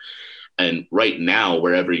against you. And right now,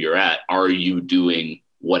 wherever you're at, are you doing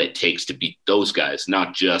what it takes to beat those guys,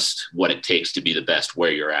 not just what it takes to be the best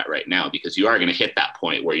where you're at right now? Because you are going to hit that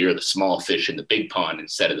point where you're the small fish in the big pond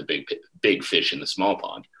instead of the big fish in the small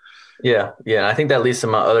pond. Yeah. Yeah. I think that leads to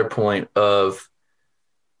my other point of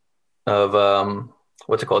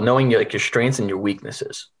what's it called? Knowing your strengths and your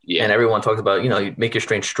weaknesses. Yeah. And everyone talks about, you make your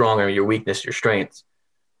strengths stronger, your weakness, your strengths.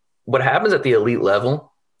 What happens at the elite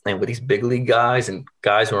level and with these big league guys and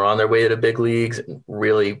guys who are on their way to the big leagues and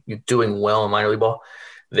really doing well in minor league ball,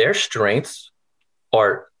 their strengths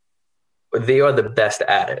they are the best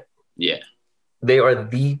at it. Yeah. They are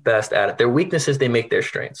the best at it. Their weaknesses, they make their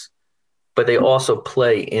strengths, but they also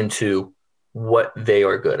play into what they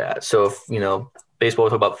are good at. So if, baseball, we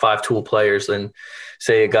talk about 5-tool players, and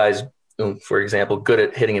say a guy's, for example, good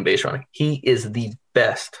at hitting and base running. He is the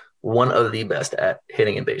best, one of the best at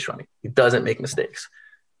hitting and base running. He doesn't make mistakes.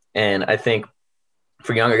 And I think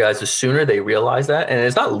for younger guys, the sooner they realize that, and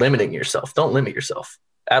it's not limiting yourself. Don't limit yourself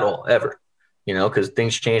at all, ever, because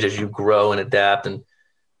things change as you grow and adapt. And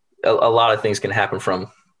a lot of things can happen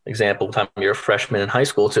from, example, time you're a freshman in high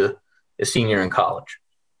school to a senior in college.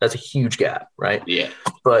 That's a huge gap, right? Yeah.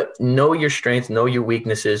 But know your strengths, know your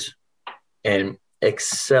weaknesses, and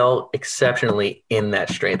excel exceptionally in that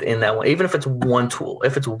strength, in that one. Even if it's one tool,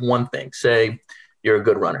 if it's one thing, say you're a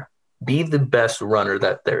good runner, be the best runner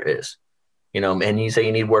that there is, and you say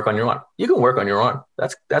you need work on your arm. You can work on your arm.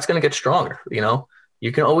 That's going to get stronger.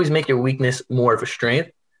 You can always make your weakness more of a strength,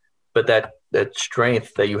 but that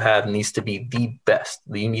strength that you have needs to be the best.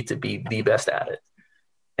 You need to be the best at it.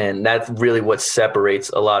 And that's really what separates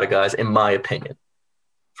a lot of guys, in my opinion,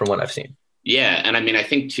 from what I've seen. Yeah. And I mean, I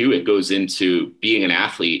think too, it goes into being an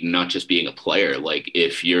athlete and not just being a player. Like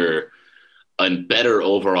if you're a better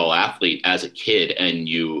overall athlete as a kid and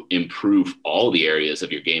you improve all the areas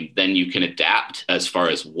of your game, then you can adapt as far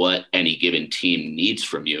as what any given team needs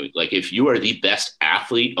from you. Like if you are the best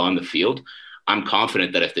athlete on the field, I'm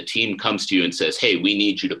confident that if the team comes to you and says, hey, we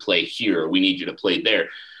need you to play here, or we need you to play there,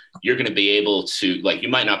 you're going to be able to, like, you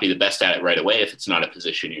might not be the best at it right away if it's not a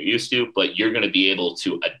position you're used to, but you're going to be able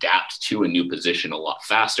to adapt to a new position a lot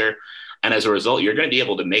faster. And as a result, you're going to be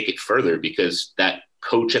able to make it further because that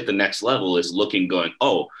coach at the next level is looking, going,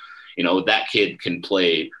 oh, that kid can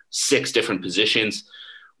play 6 different positions.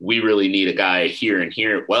 We really need a guy here and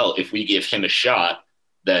here. Well, if we give him a shot,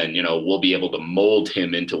 then, we'll be able to mold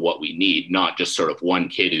him into what we need, not just sort of one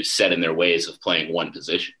kid who's set in their ways of playing one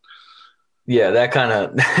position. Yeah, that kind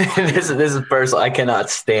of this is personal. I cannot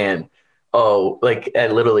stand.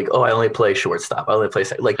 At Little League. I only play shortstop. I only play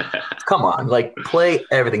come on, play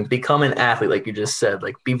everything. Become an athlete, like you just said.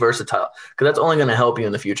 Be versatile, because that's only going to help you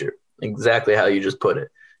in the future. Exactly how you just put it.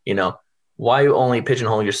 Why you only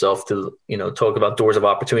pigeonhole yourself to talk about doors of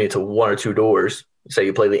opportunity to 1 or 2 doors? Say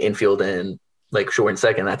you play the infield and short and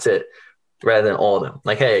second. That's it. Rather than all of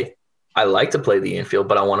them. Hey, I like to play the infield,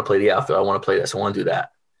 but I want to play the outfield. I want to play this. I want to do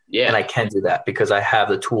that. Yeah. And I can do that because I have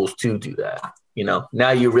the tools to do that.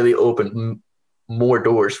 Now you really open more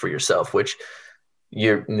doors for yourself, which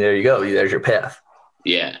there you go. There's your path.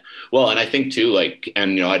 Yeah. Well, and I think too,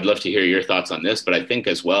 I'd love to hear your thoughts on this, but I think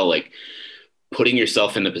as well, putting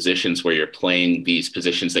yourself in the positions where you're playing these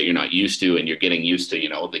positions that you're not used to and you're getting used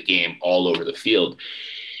to, the game all over the field.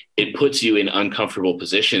 it puts you in uncomfortable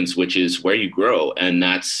positions, which is where you grow. And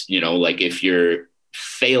that's, like if you're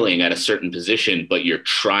failing at a certain position, but you're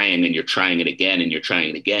trying and you're trying it again and you're trying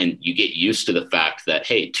it again, you get used to the fact that,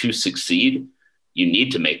 hey, to succeed, you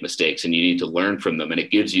need to make mistakes and you need to learn from them. And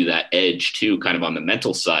it gives you that edge too, kind of on the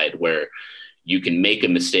mental side, where you can make a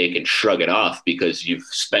mistake and shrug it off because you've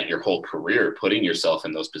spent your whole career putting yourself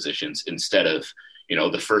in those positions, instead of,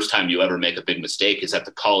 the first time you ever make a big mistake is at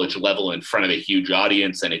the college level in front of a huge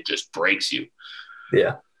audience and it just breaks you.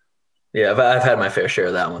 Yeah. Yeah. I've had my fair share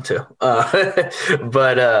of that one too.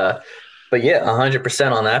 But yeah,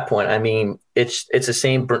 100% on that point. I mean, it's the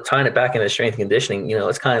same, tying it back into strength and conditioning,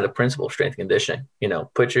 it's kind of the principle of strength and conditioning,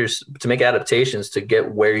 to make adaptations to get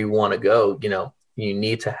where you want to go, you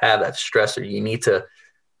need to have that stressor. You need to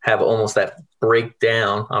have almost that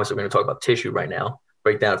breakdown. Obviously, we're going to talk about tissue right now,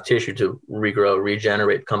 breakdown of tissue to regrow,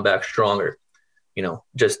 regenerate, come back stronger,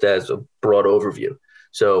 just as a broad overview.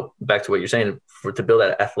 So back to what you're saying, to build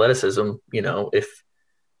that athleticism, if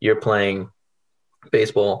you're playing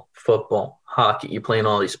baseball, football, hockey, you're playing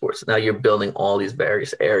all these sports. Now you're building all these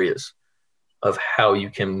various areas of how you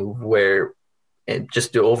can move where and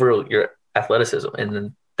just do over your athleticism. And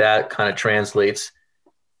then that kind of translates,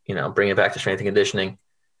 bring it back to strength and conditioning,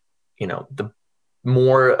 the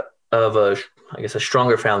more of a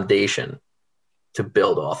stronger foundation to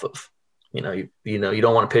build off of. You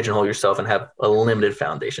don't want to pigeonhole yourself and have a limited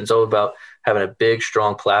foundation. It's all about having a big,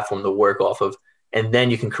 strong platform to work off of, and then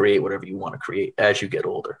you can create whatever you want to create as you get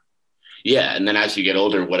older. Yeah. And then as you get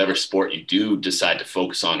older, whatever sport you do decide to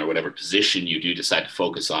focus on, or whatever position you do decide to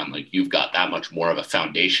focus on, like, you've got that much more of a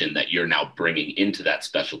foundation that you're now bringing into that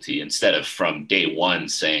specialty, instead of from day one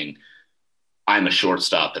saying, I'm a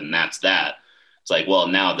shortstop and that's that. It's like, well,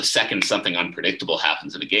 now the second something unpredictable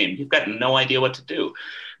happens in a game, you've got no idea what to do.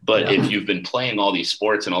 But if you've been playing all these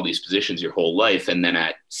sports and all these positions your whole life, and then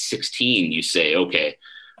at 16, you say, okay,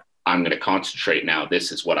 I'm going to concentrate now.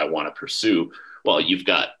 This is what I want to pursue. Well, you've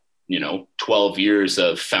got, 12 years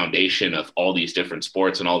of foundation of all these different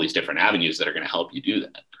sports and all these different avenues that are going to help you do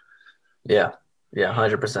that. Yeah. Yeah.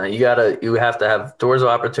 100%. You have to have doors of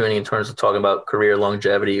opportunity in terms of talking about career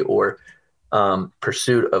longevity or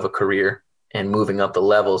pursuit of a career and moving up the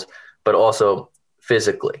levels, but also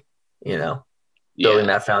physically, building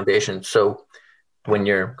that foundation. So when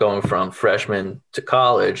you're going from freshman to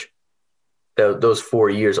college, those 4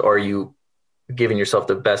 years, are you giving yourself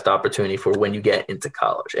the best opportunity for when you get into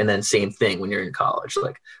college? And then same thing when you're in college,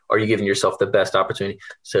 like, are you giving yourself the best opportunity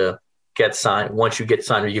to get signed? Once you get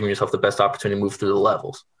signed, are you giving yourself the best opportunity to move through the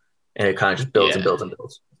levels? And it kind of just builds and builds and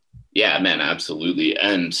builds. Yeah, man, absolutely.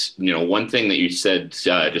 And, one thing that you said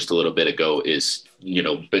just a little bit ago is,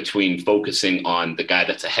 between focusing on the guy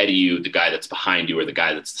that's ahead of you, the guy that's behind you, or the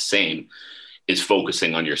guy that's the same, is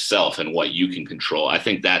focusing on yourself and what you can control. I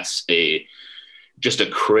think that's just a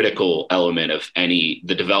critical element of the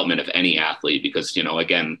development of any athlete, because,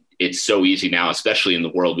 again, it's so easy now, especially in the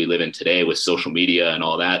world we live in today with social media and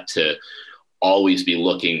all that, to always be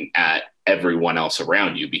looking at everyone else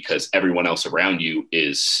around you, because everyone else around you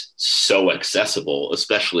is so accessible,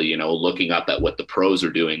 especially, looking up at what the pros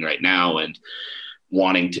are doing right now and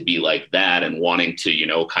wanting to be like that, and wanting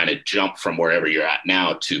to, kind of jump from wherever you're at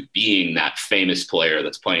now to being that famous player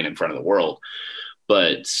that's playing in front of the world.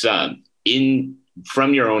 But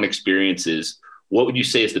from your own experiences, what would you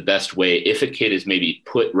say is the best way, if a kid is maybe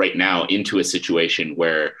put right now into a situation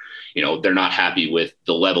where, they're not happy with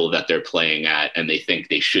the level that they're playing at and they think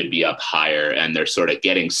they should be up higher, and they're sort of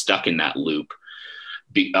getting stuck in that loop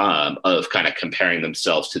of kind of comparing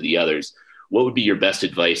themselves to the others? What would be your best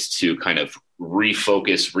advice to kind of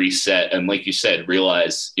refocus, reset, and, like you said,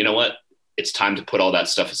 realize, what, it's time to put all that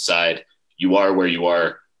stuff aside. You are where you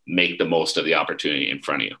are. Make the most of the opportunity in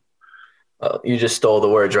front of you. You just stole the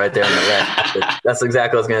words right there on the left. That's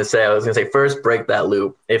exactly what I was going to say. I was going to say, first, break that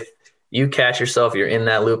loop. If you catch yourself, you're in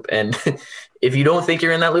that loop. And if you don't think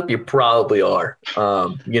you're in that loop, you probably are.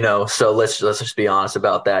 So let's just be honest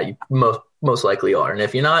about that. You most likely are. And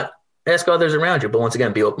if you're not, ask others around you. But once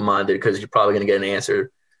again, be open-minded, because you're probably going to get an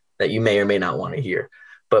answer that you may or may not want to hear.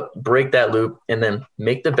 But break that loop and then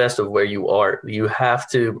make the best of where you are. You have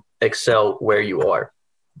to excel where you are,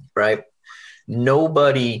 right?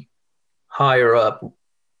 Nobody higher up,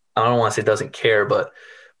 I don't want to say doesn't care, but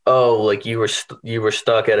like you were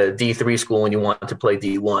stuck at a D3 school and you want to play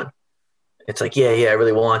D1. It's like, yeah, I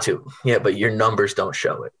really want to. Yeah, but your numbers don't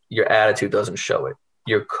show it. Your attitude doesn't show it.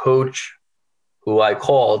 Your coach, who I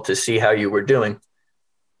called to see how you were doing,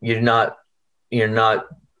 you're not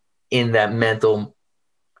in that mental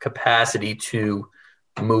capacity to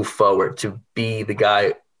move forward, to be the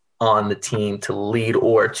guy on the team to lead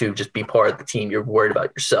or to just be part of the team. You're worried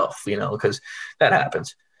about yourself, because that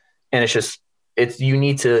happens. And you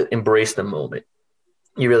need to embrace the moment.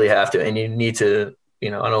 You really have to. And you need to, I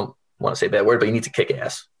don't want to say a bad word, but you need to kick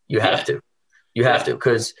ass. You have to. You have to.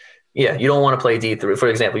 Because, you don't want to play D3. For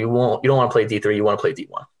example, you don't want to play D3. You want to play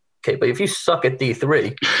D1. Okay, but if you suck at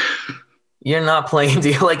D3, you're not playing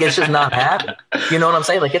D. Like, it's just not happening. You know what I'm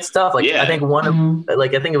saying? Like, it's tough. Like, I think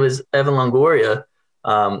I think it was Evan Longoria,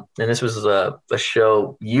 and this was a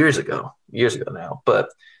show years ago now. But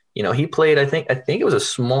he played. I think it was a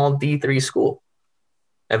small D3 school.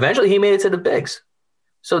 Eventually, he made it to the bigs.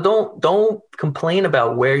 So don't complain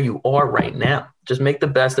about where you are right now. Just make the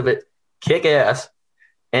best of it. Kick ass.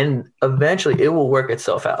 And eventually it will work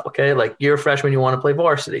itself out, okay? Like, you're a freshman, you want to play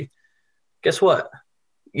varsity. Guess what?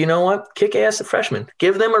 You know what? Kick ass at freshmen.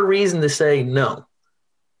 Give them a reason to say no.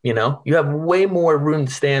 You have way more room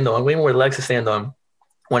to stand on, way more legs to stand on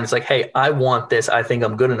when it's like, hey, I want this. I think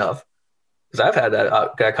I'm good enough. Because I've had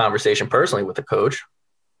that conversation personally with the coach.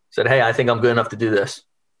 Said, hey, I think I'm good enough to do this.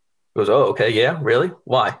 He goes, oh, okay, yeah, really?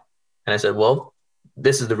 Why? And I said, well,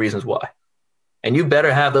 this is the reasons why. And you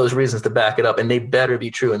better have those reasons to back it up, and they better be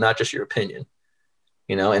true and not just your opinion,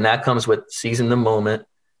 and that comes with seizing the moment,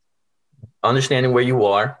 understanding where you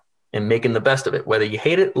are, and making the best of it. Whether you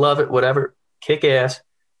hate it, love it, whatever, kick ass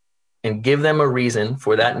and give them a reason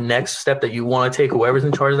for that next step that you want to take, whoever's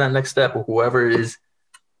in charge of that next step or whoever is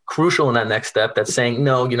crucial in that next step that's saying,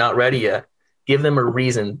 no, you're not ready yet. Give them a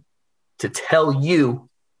reason to tell you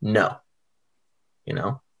no,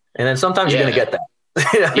 and then sometimes you're going to get that.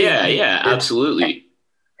 Absolutely.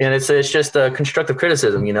 And it's just a constructive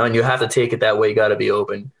criticism, and you have to take it that way. You got to be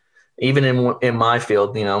open. Even in my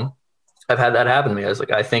field, I've had that happen to me. I was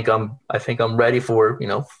like, I think I'm ready for,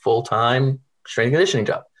 full-time strength and conditioning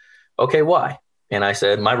job. Okay, why? And I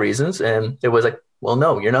said my reasons, and it was like, well,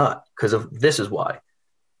 no, you're not, because of this is why.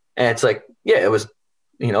 And it's like, yeah, it was,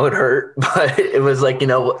 it hurt, but it was like,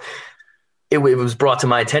 it was brought to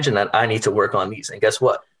my attention that I need to work on these. And guess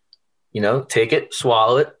what? Take it,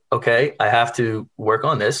 swallow it. Okay, I have to work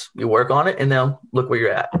on this. You work on it, and now look where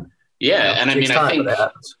you're at. Yeah, and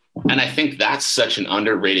I think that's such an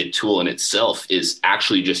underrated tool in itself, is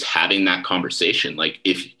actually just having that conversation. Like,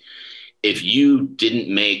 if you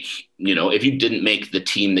didn't make the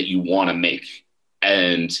team that you want to make,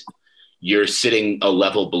 and you're sitting a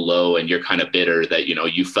level below, and you're kind of bitter that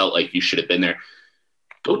you felt like you should have been there,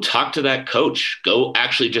 go talk to that coach. Go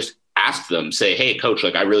actually just ask them, say, hey, coach,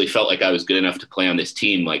 like, I really felt like I was good enough to play on this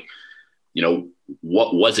team. Like,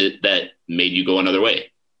 what was it that made you go another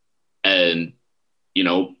way? And,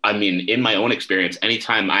 in my own experience,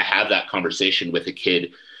 anytime I have that conversation with a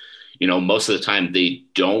kid, most of the time they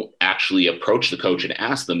don't actually approach the coach and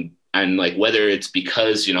ask them. And like, whether it's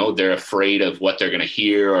because, they're afraid of what they're going to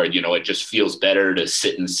hear, or, it just feels better to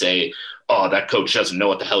sit and say, oh, that coach doesn't know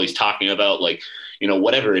what the hell he's talking about. Like,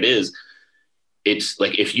 whatever it is. It's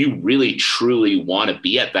like, if you really truly want to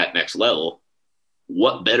be at that next level,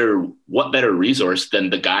 what better resource than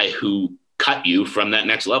the guy who cut you from that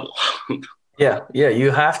next level? Yeah. You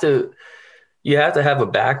have to have a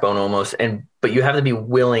backbone almost, but you have to be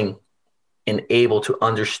willing and able to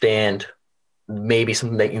understand maybe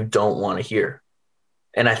something that you don't want to hear.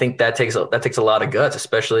 And I think that takes a lot of guts,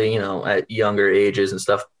 especially, at younger ages and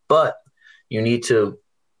stuff. But you need to,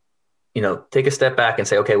 take a step back and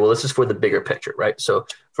say, okay, well, this is for the bigger picture, right? So,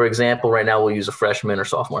 for example, right now we'll use a freshman or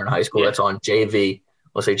sophomore in high school that's on JV.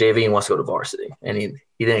 We'll say JV and wants to go to varsity, and he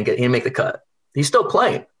didn't make the cut. He's still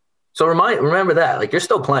playing. So remember that, like, you're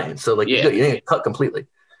still playing. So like, you didn't get cut completely,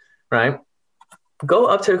 right? Go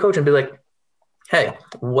up to the coach and be like, hey,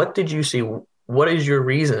 what did you see? What is your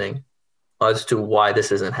reasoning as to why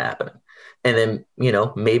this isn't happening? And then,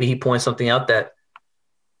 maybe he points something out that,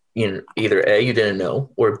 either A, you didn't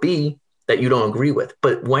know, or B, that you don't agree with.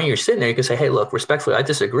 But when you're sitting there, you can say, hey, look, respectfully, I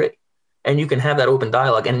disagree. And you can have that open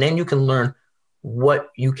dialogue, and then you can learn what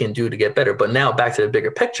you can do to get better. But now back to the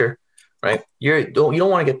bigger picture, right? You don't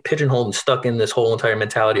want to get pigeonholed and stuck in this whole entire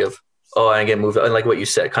mentality of, oh, I get moved. And like what you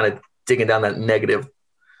said, kind of digging down that negative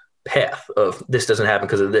path of this doesn't happen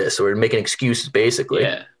because of this, or making excuses basically.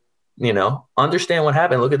 Yeah. Understand what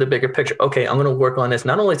happened. Look at the bigger picture. Okay, I'm going to work on this,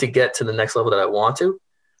 not only to get to the next level that I want to,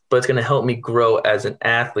 but it's going to help me grow as an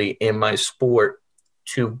athlete in my sport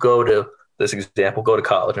to go to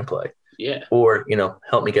college and play. Yeah. Or,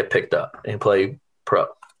 help me get picked up and play pro.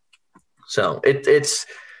 So it's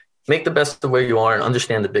make the best of where you are and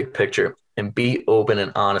understand the big picture, and be open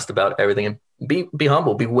and honest about everything, and be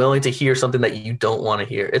humble, be willing to hear something that you don't want to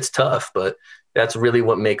hear. It's tough, but that's really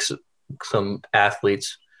what makes some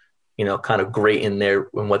athletes, kind of great in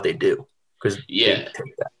what they do. Because yeah. they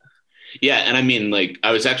take that. Yeah. And I mean, like,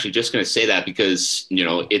 I was actually just going to say that because,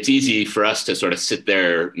 it's easy for us to sort of sit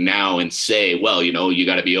there now and say, well, you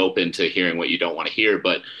got to be open to hearing what you don't want to hear.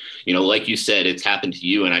 But, like you said, it's happened to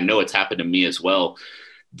you. And I know it's happened to me as well,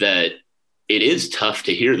 that it is tough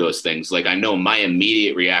to hear those things. Like, I know my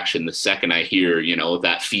immediate reaction the second I hear,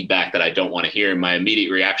 that feedback that I don't want to hear, my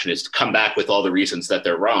immediate reaction is to come back with all the reasons that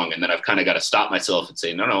they're wrong. And then I've kind of got to stop myself and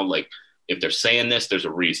say, no, like, if they're saying this, there's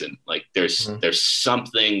a reason. Like there's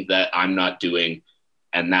something that I'm not doing,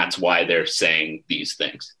 and that's why they're saying these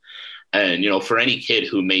things. And, for any kid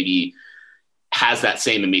who maybe has that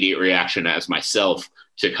same immediate reaction as myself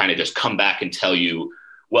to kind of just come back and tell you,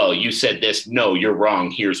 well, you said this, no, you're wrong,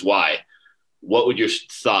 here's why. What would your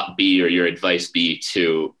thought be or your advice be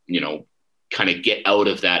to, kind of get out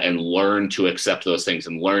of that and learn to accept those things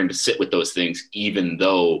and learn to sit with those things, even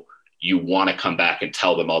though you want to come back and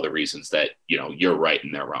tell them all the reasons that, you're right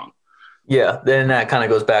and they're wrong? Yeah. Then that kind of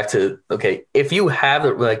goes back to, okay, if you have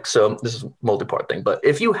so this is a multi-part thing, but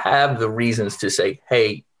if you have the reasons to say,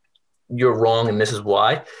 hey, you're wrong and this is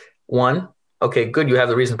why, one, okay, good, you have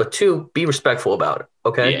the reason, but two, be respectful about it.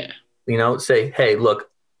 Okay. Yeah. Say, hey, look,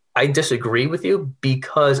 I disagree with you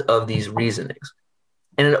because of these reasonings.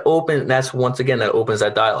 And that opens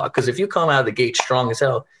that dialogue. Because if you come out of the gate strong as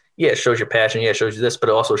hell, yeah, it shows your passion. Yeah, it shows you this, but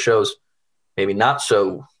it also shows maybe not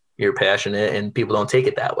so you're passionate and people don't take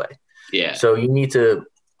it that way. Yeah. So you need to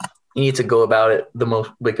go about it the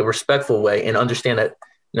most like a respectful way and understand that,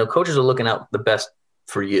 coaches are looking out the best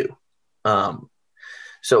for you.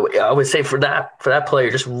 So I would say for that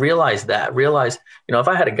player, just realize, if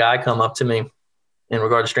I had a guy come up to me in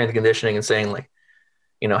regard to strength and conditioning and saying like,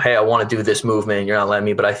 hey, I want to do this movement and you're not letting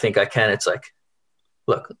me, but I think I can. It's like,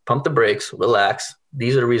 look, pump the brakes, relax.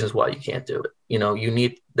 These are the reasons why you can't do it. You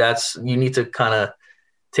need to kind of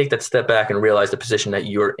take that step back and realize the position that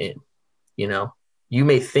you're in. You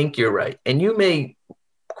may think you're right and you may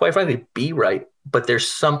quite frankly be right, but there's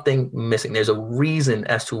something missing. There's a reason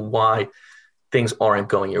as to why things aren't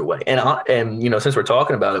going your way. And since we're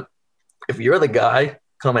talking about it, if you're the guy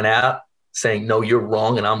coming out saying, no, you're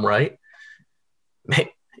wrong and I'm right,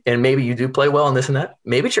 and maybe you do play well and this and that,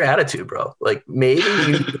 maybe it's your attitude, bro. Like maybe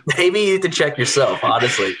you need to check yourself,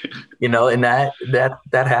 honestly, and that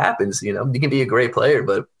happens. You can be a great player,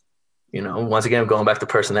 but once again, going back to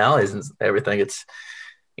personalities and everything, it's,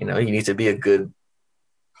 you need to be a good,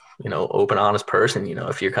 open, honest person.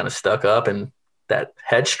 If you're kind of stuck up and that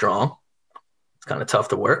headstrong, it's kind of tough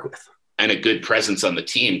to work with. And a good presence on the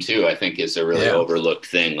team too, I think is a really overlooked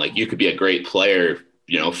thing. Like you could be a great player,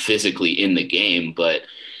 physically in the game, but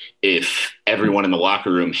if everyone in the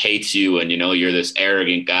locker room hates you and, you're this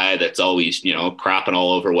arrogant guy that's always, crapping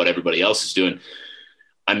all over what everybody else is doing,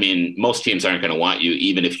 I mean, most teams aren't going to want you,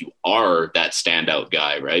 even if you are that standout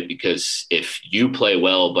guy, right? Because if you play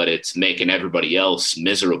well, but it's making everybody else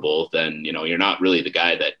miserable, then, you're not really the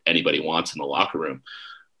guy that anybody wants in the locker room.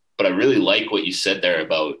 But I really like what you said there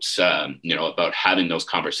about, about having those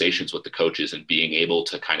conversations with the coaches and being able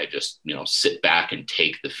to kind of just, sit back and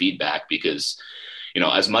take the feedback because,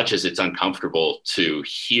 as much as it's uncomfortable to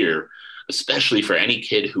hear, especially for any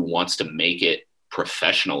kid who wants to make it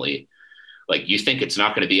professionally, like you think it's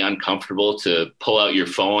not going to be uncomfortable to pull out your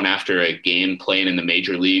phone after a game playing in the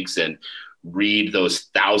major leagues and read those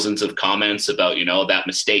thousands of comments about, that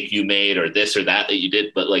mistake you made or this or that you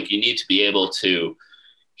did. But like, you need to be able to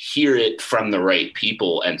hear it from the right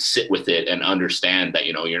people and sit with it and understand that,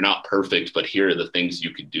 you're not perfect, but here are the things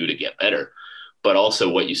you can do to get better. But also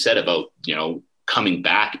what you said about, coming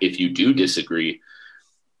back if you do disagree,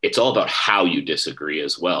 it's all about how you disagree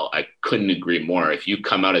as well. I couldn't agree more. If you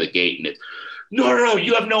come out of the gate and it's, no,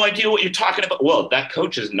 you have no idea what you're talking about. Well, that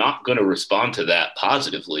coach is not going to respond to that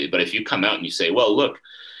positively. But if you come out and you say, well, look,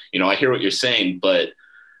 I hear what you're saying, but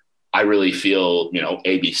I really feel,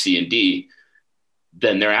 A, B, C, and D,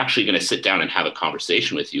 then they're actually going to sit down and have a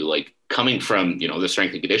conversation with you. Like coming from, the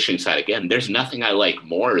strength and conditioning side, again, there's nothing I like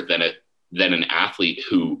more than an athlete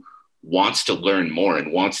who wants to learn more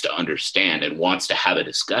and wants to understand and wants to have a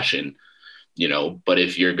discussion, but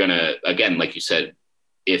if you're going to, again, like you said,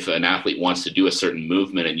 if an athlete wants to do a certain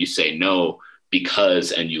movement and you say no,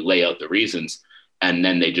 because, and you lay out the reasons, and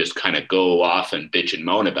then they just kind of go off and bitch and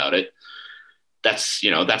moan about it, that's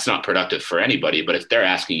not productive for anybody. But if they're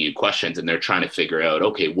asking you questions and they're trying to figure out,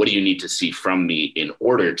 okay, what do you need to see from me in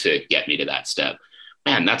order to get me to that step?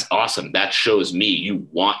 Man, that's awesome. That shows me you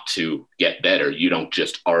want to get better. You don't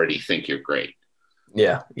just already think you're great.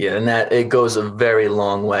 Yeah. And that it goes a very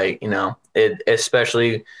long way, it,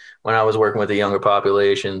 especially when I was working with the younger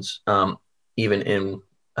populations, even in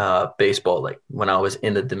baseball, like when I was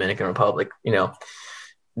in the Dominican Republic,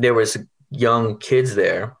 there was young kids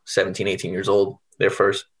there, 17, 18 years old, their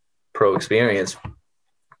first pro experience.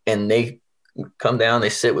 And they come down, they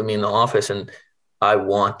sit with me in the office, and I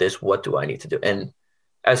want this. What do I need to do? And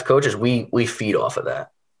as coaches, we feed off of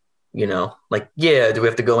that, like, yeah, do we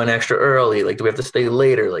have to go in extra early? Like, do we have to stay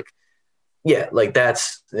later? Like, yeah, like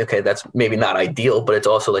that's okay. That's maybe not ideal, but it's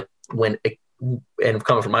also like and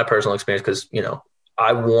coming from my personal experience, because,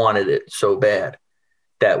 I wanted it so bad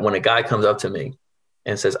that when a guy comes up to me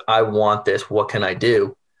and says, I want this, what can I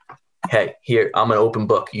do? Hey, here, I'm an open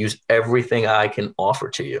book. Use everything I can offer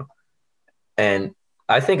to you. And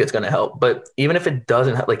I think it's going to help. But even if it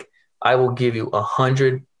doesn't help, like, I will give you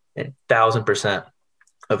 100,000%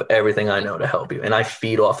 of everything I know to help you. And I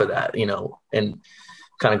feed off of that, and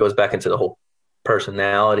kind of goes back into the whole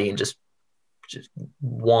personality and just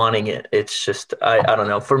wanting it. It's just, I don't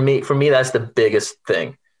know. For me, that's the biggest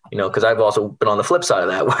thing, because I've also been on the flip side of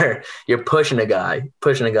that, where you're pushing a guy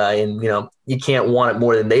and, you can't want it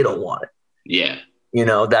more than they don't want it. Yeah.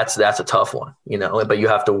 That's a tough one, but you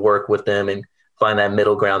have to work with them and find that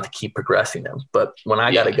middle ground to keep progressing them. But when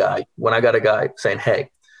I got a guy saying,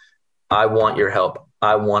 hey, I want your help,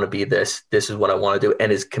 I want to be this is what I want to do,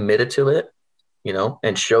 and is committed to it,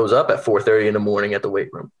 and shows up at 4:30 in the morning at the weight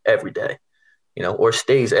room every day, or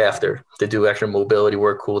stays after to do extra mobility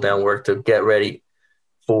work, cool down work to get ready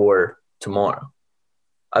for tomorrow.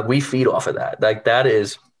 We feed off of that. Like, that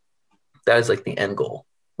is like the end goal.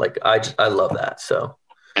 Like, I love that. So,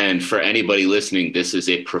 and for anybody listening, this is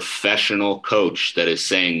a professional coach that is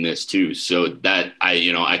saying this too. So that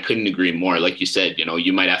I couldn't agree more. Like you said,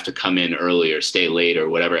 you might have to come in early or stay late or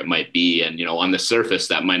whatever it might be. And, on the surface,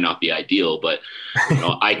 that might not be ideal, but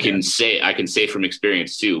I can say from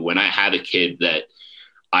experience too, when I have a kid that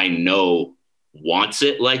I know wants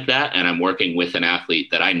it like that, and I'm working with an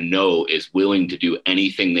athlete that I know is willing to do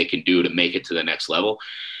anything they can do to make it to the next level,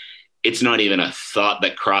 it's not even a thought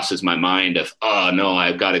that crosses my mind of, oh no,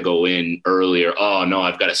 I've got to go in earlier. Oh no,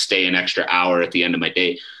 I've got to stay an extra hour at the end of my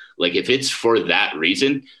day. Like, if it's for that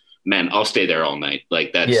reason, man, I'll stay there all night.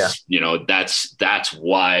 Like, that's, that's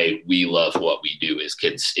why we love what we do as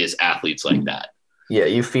kids, is athletes like that. Yeah.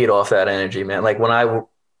 You feed off that energy, man. Like, when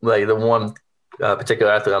the one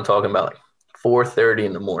particular athlete I'm talking about, like 4:30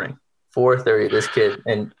 in the morning, 4:30, this kid,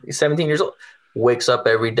 and he's 17 years old, wakes up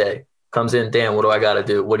every day, comes in, Dan, what do I got to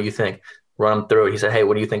do? What do you think? Run him through it. He said, hey,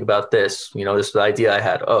 what do you think about this? This is the idea I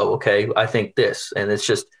had. Oh, okay. I think this. And it's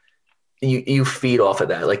just, you feed off of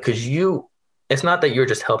that. Like, cause it's not that you're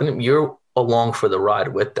just helping them. You're along for the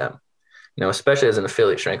ride with them, especially as an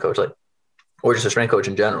affiliate strength coach, like, or just a strength coach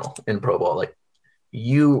in general in pro ball. Like,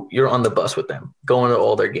 you're on the bus with them, going to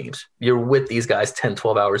all their games. You're with these guys 10,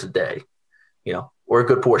 12 hours a day, or a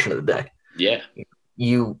good portion of the day. Yeah.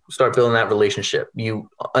 You start building that relationship. You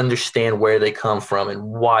understand where they come from and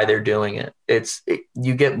why they're doing it.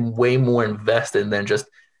 You get way more invested than just,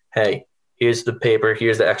 hey, here's the paper,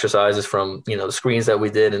 here's the exercises from, the screens that we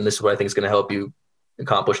did, and this is what I think is going to help you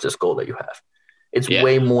accomplish this goal that you have. It's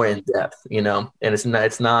way more in depth, and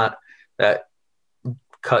it's not that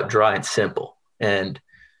cut, dry, and simple. And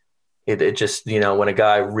it just, when a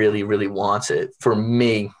guy really, really wants it, for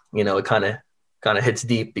me, it kind of hits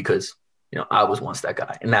deep, because I was once that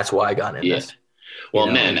guy, and that's why I got in this. Well,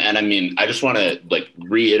 man, and I mean, I just want to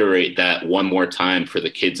reiterate that one more time for the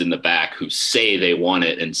kids in the back who say they want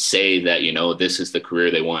it and say that, this is the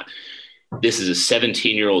career they want. This is a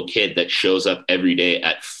 17-year-old kid that shows up every day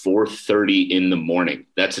at 4:30 in the morning.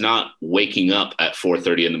 That's not waking up at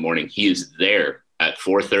 4:30 in the morning. He is there at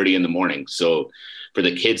 4:30 in the morning. So for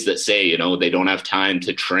the kids that say, they don't have time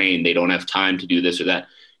to train, they don't have time to do this or that,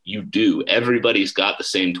 you do. Everybody's got the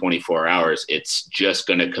same 24 hours. It's just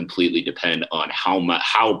going to completely depend on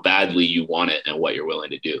how badly you want it and what you're willing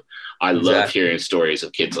to do. I love hearing stories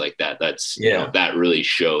of kids like that. That's, that really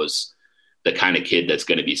shows the kind of kid that's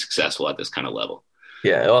going to be successful at this kind of level.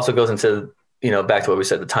 Yeah. It also goes into, back to what we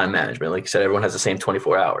said, the time management. Like you said, everyone has the same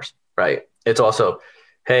 24 hours, right? It's also,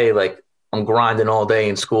 hey, like, I'm grinding all day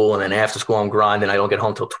in school, and then after school I'm grinding. I don't get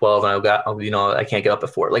home till 12, and I can't get up at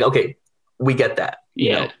 4. Like, okay, we get that.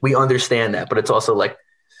 We understand that, but it's also like,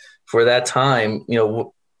 for that time,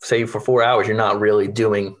 say for 4 hours, you're not really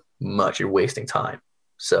doing much. You're wasting time.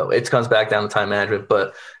 So it comes back down to time management.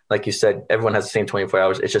 But like you said, everyone has the same 24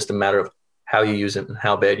 hours. It's just a matter of how you use it and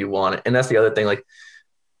how bad you want it. And that's the other thing. Like,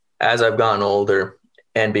 as I've gotten older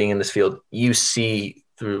and being in this field, you see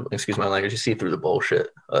through, excuse my language, you see through the bullshit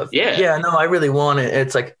of, no, I really want it.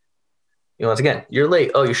 It's like, once again, you're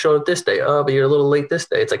late. Oh, you showed up this day. Oh, but you're a little late this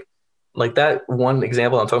day. It's like that one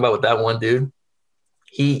example I'm talking about with that one dude,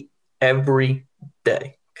 he every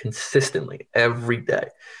day, consistently, every day.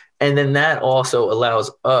 And then that also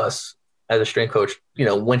allows us as a strength coach,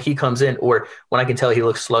 when he comes in or when I can tell he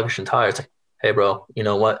looks sluggish and tired, it's like, hey, bro, you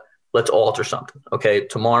know what? Let's alter something. Okay,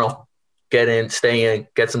 tomorrow, get in, stay in,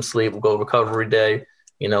 get some sleep. We'll go recovery day.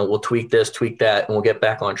 We'll tweak this, tweak that, and we'll get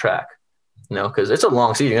back on track. Because it's a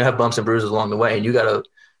long season. You're gonna have bumps and bruises along the way, and you gotta,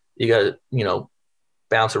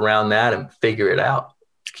 bounce around that and figure it out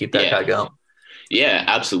to keep that guy going. Yeah,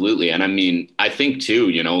 absolutely. And I mean, I think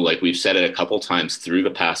too, like we've said it a couple times through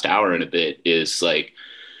the past hour and a bit, is like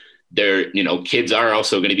kids are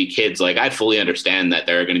also going to be kids. Like I fully understand that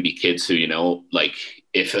there are going to be kids who, like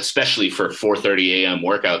if, especially for 4:30 a.m.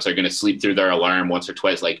 workouts, are going to sleep through their alarm once or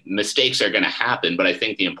twice, like mistakes are going to happen. But I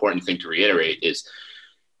think the important thing to reiterate is,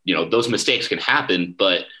 those mistakes can happen,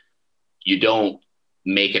 but you don't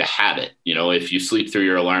make it a habit. If you sleep through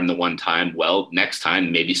your alarm the one time, well, next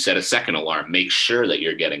time, maybe set a second alarm, make sure that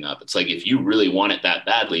you're getting up. It's like, if you really want it that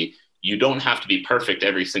badly, you don't have to be perfect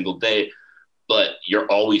every single day, but you're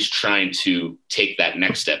always trying to take that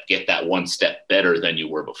next step, get that one step better than you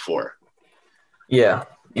were before. Yeah.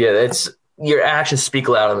 That's your actions speak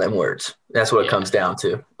louder than words. That's what it comes down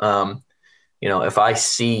to. If I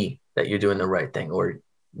see that you're doing the right thing or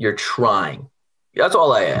you're trying, that's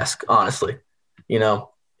all I ask, honestly. You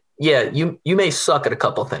may suck at a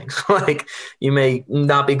couple things. Like you may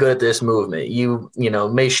not be good at this movement. You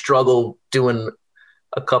may struggle doing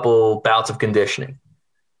a couple bouts of conditioning,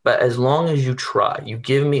 but as long as you try, you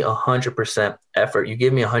give me 100% effort, you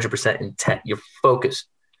give me 100% intent, you're focused.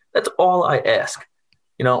 That's all I ask.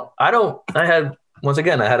 I had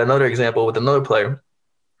another example with another player,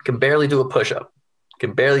 can barely do a push-up,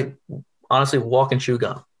 can barely honestly walk and chew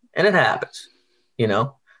gum. And it happens,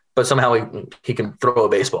 but somehow he can throw a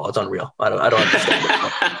baseball. It's unreal. I don't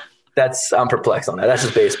understand. I'm perplexed on that. That's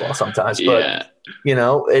just baseball sometimes. But,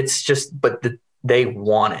 it's just, but they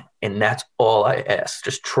want it. And that's all I ask.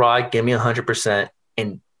 Just try, give me 100%.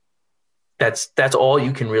 And that's all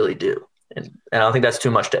you can really do. And I don't think that's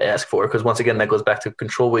too much to ask for, because once again, that goes back to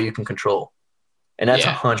control what you can control. And that's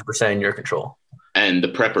 100% in your control. And the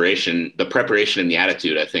preparation and the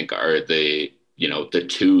attitude, I think, are the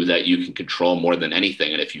two that you can control more than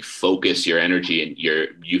anything. And if you focus your energy and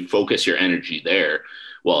you focus your energy there,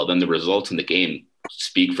 well, then the results in the game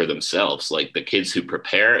speak for themselves. Like the kids who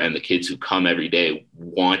prepare and the kids who come every day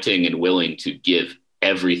wanting and willing to give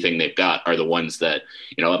everything they've got are the ones that,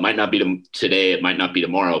 it might not be today, it might not be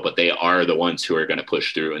tomorrow, but they are the ones who are going to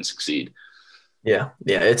push through and succeed. Yeah.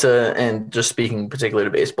 And just speaking particularly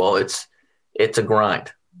to baseball, it's a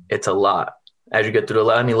grind. It's a lot. As you get through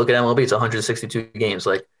look at MLB, it's 162 games.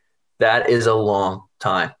 Like that is a long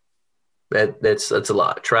time. That's a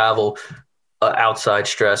lot. Travel, outside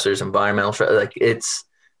stressors, environmental stress. Like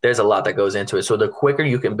there's a lot that goes into it. So the quicker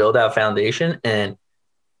you can build that foundation and,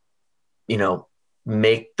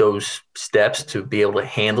 make those steps to be able to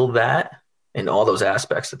handle that in all those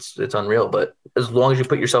aspects, it's unreal. But as long as you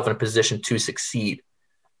put yourself in a position to succeed,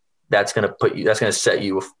 that's going to set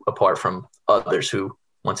you apart from others who,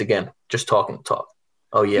 once again, just talking the talk.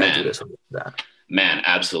 Oh yeah, I do this, I do that. Man,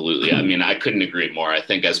 absolutely. I mean, I couldn't agree more. I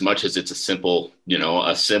think as much as it's a simple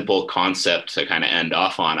concept to kind of end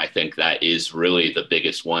off on, I think that is really the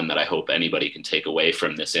biggest one that I hope anybody can take away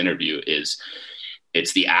from this interview is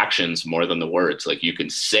it's the actions more than the words. Like you can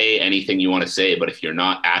say anything you want to say, but if you're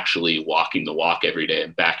not actually walking the walk every day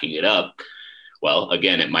and backing it up, well,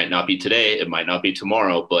 again, it might not be today, it might not be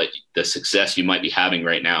tomorrow, but the success you might be having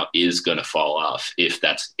right now is going to fall off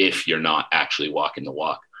if you're not actually walking the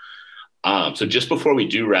walk. So just before we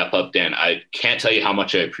do wrap up, Dan, I can't tell you how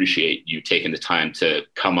much I appreciate you taking the time to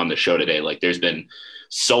come on the show today. Like there's been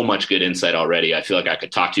so much good insight already. I feel like I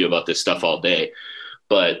could talk to you about this stuff all day,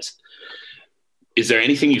 but is there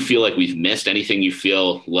anything you feel like we've missed? Anything you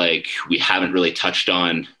feel like we haven't really touched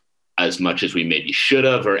on as much as we maybe should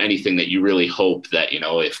have, or anything that you really hope that,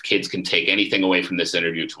 if kids can take anything away from this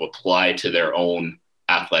interview to apply to their own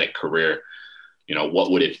athletic career,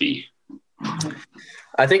 what would it be?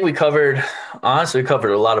 I think we covered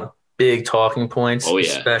a lot of big talking points,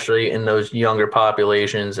 especially in those younger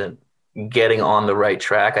populations and getting on the right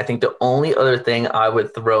track. I think the only other thing I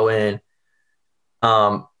would throw in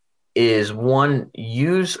is one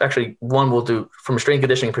we'll do from a strength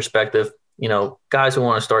conditioning perspective, guys who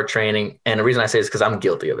want to start training. And the reason I say is because I'm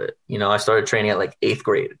guilty of it. I started training at like in eighth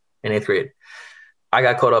grade. I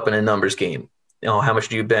got caught up in a numbers game. How much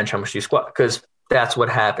do you bench? How much do you squat? Because that's what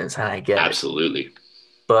happens. And I get it. Absolutely.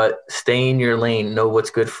 But stay in your lane, know what's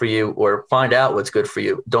good for you, or find out what's good for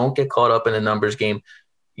you. Don't get caught up in a numbers game.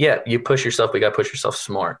 Yeah, you push yourself, but you got to push yourself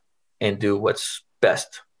smart and do what's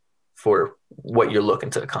best for what you're looking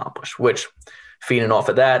to accomplish, which feeding off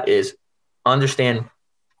of that is understand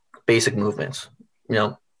basic movements.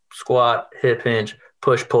 squat, hip hinge,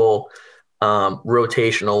 push pull,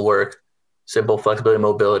 rotational work, simple flexibility,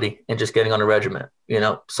 mobility, and just getting on a regimen.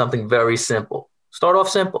 Something very simple. Start off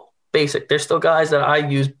simple, basic. There's still guys that I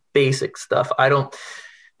use basic stuff.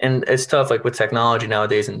 And it's tough, like with technology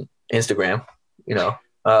nowadays and Instagram,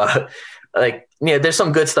 there's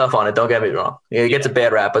some good stuff on it. Don't get me wrong. It gets a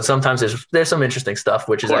bad rap, but sometimes there's some interesting stuff,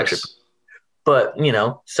 which is actually, but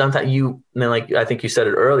sometimes I think you said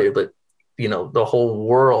it earlier, but the whole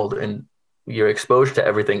world and your exposure to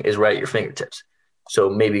everything is right at your fingertips. So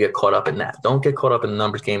maybe get caught up in that. Don't get caught up in the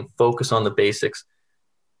numbers game. Focus on the basics,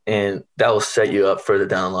 and that will set you up further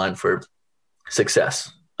down the line for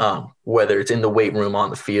success. Whether it's in the weight room, on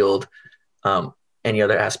the field, any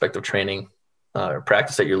other aspect of training or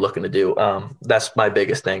practice that you're looking to do. That's my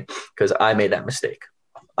biggest thing, because I made that mistake.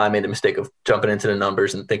 I made the mistake of jumping into the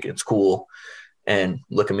numbers and thinking it's cool. And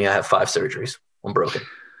look at me, I have 5 surgeries. I'm broken,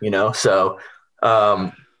 So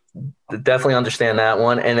definitely understand that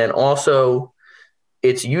one. And then also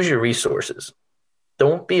it's use your resources.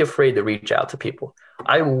 Don't be afraid to reach out to people.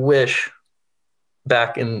 I wish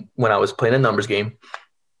back when I was playing a numbers game,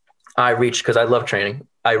 because I love training,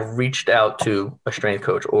 I reached out to a strength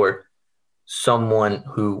coach or someone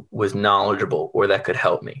who was knowledgeable or that could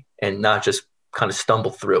help me, and not just kind of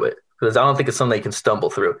stumble through it. Because I don't think it's something you can stumble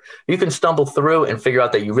through. You can stumble through and figure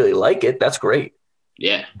out that you really like it. That's great.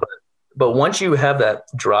 Yeah. But once you have that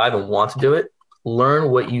drive and want to do it, learn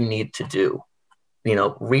what you need to do.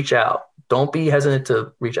 Reach out. Don't be hesitant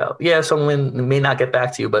to reach out. Yeah, someone may not get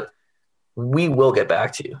back to you, but we will get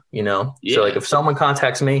back to you, Yeah. So if someone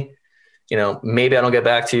contacts me, maybe I don't get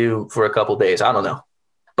back to you for a couple of days. I don't know.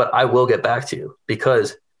 But I will get back to you,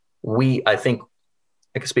 because I think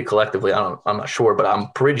I can speak collectively. I'm not sure, but I'm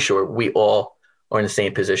pretty sure we all are in the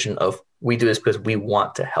same position of, we do this because we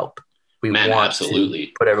want to help. We want absolutely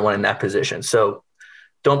to put everyone in that position. So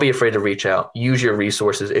don't be afraid to reach out. Use your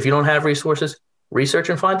resources. If you don't have resources, research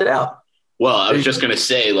and find it out. Well, I was just going to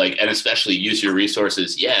say, and especially use your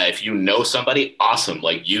resources. Yeah. If you know somebody, awesome.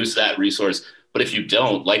 Use that resource. But if you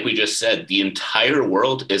don't, like we just said, the entire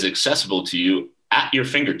world is accessible to you at your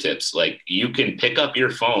fingertips. You can pick up your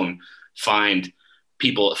phone, find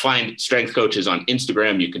strength coaches on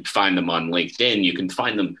Instagram. You can find them on LinkedIn. You can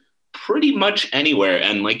find them pretty much anywhere.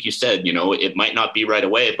 And like you said, it might not be right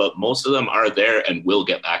away, but most of them are there and will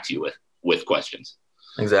get back to you with questions.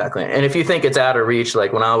 Exactly. And if you think it's out of reach,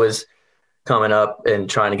 when I was coming up and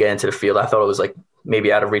trying to get into the field, I thought it was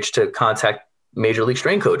maybe out of reach to contact major league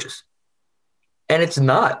strength coaches. And it's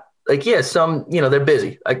not. Some, they're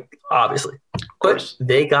busy, obviously, but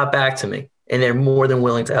they got back to me and they're more than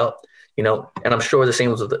willing to help, and I'm sure the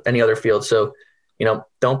same with any other field. So,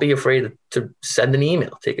 don't be afraid to send an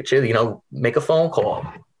email, take a chill, make a phone call,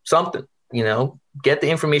 something, get the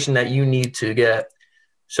information that you need to get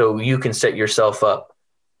so you can set yourself up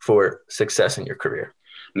for success in your career.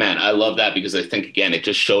 Man, I love that, because I think, again, it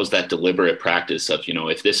just shows that deliberate practice of,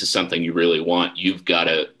 if this is something you really want, you've got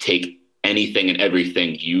to take anything and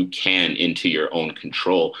everything you can into your own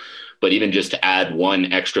control. But even just to add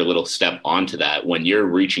one extra little step onto that, when you're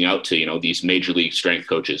reaching out to, these major league strength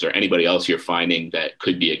coaches or anybody else you're finding that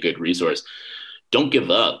could be a good resource, don't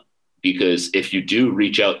give up. Because if you do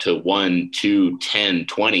reach out to 1, 2, 10,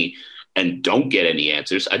 20 and don't get any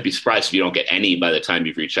answers, I'd be surprised if you don't get any by the time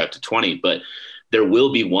you've reached out to 20, but there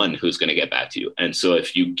will be one who's going to get back to you. And so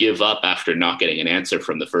if you give up after not getting an answer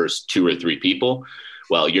from the first 2 or 3 people,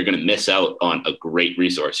 well, you're going to miss out on a great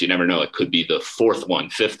resource. You never know. It could be the 4th one,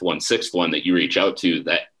 5th one, 6th one that you reach out to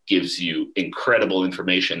that gives you incredible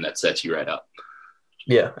information that sets you right up.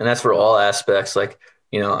 Yeah. And that's for all aspects. I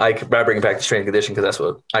bring it back to strength and conditioning because that's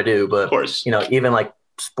what I do. But, of course, even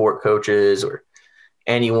sport coaches or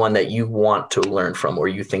anyone that you want to learn from or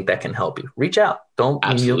you think that can help you, reach out. Don't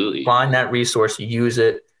find that resource, use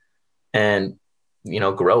it, and,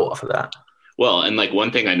 grow off of that. Well, and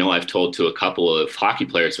one thing I know I've told to a couple of hockey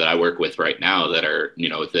players that I work with right now that are,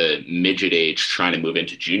 the midget age trying to move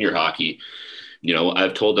into junior hockey,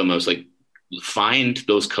 I've told them, I was find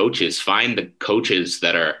those coaches, find the coaches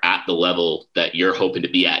that are at the level that you're hoping to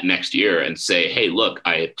be at next year and say, hey, look,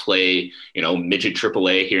 I play, midget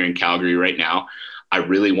AAA here in Calgary right now. I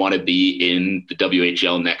really want to be in the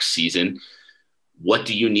WHL next season. What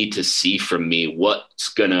do you need to see from me? What's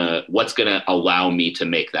gonna allow me to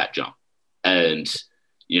make that jump? And,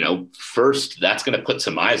 first that's going to put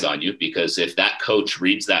some eyes on you, because if that coach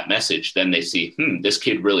reads that message, then they see, this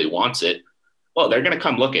kid really wants it. Well, they're going to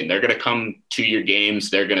come looking. They're going to come to your games.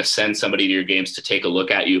 They're going to send somebody to your games to take a look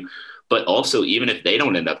at you. But also, even if they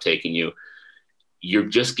don't end up taking you, you're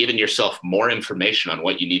just giving yourself more information on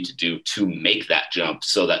what you need to do to make that jump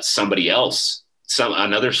so that somebody else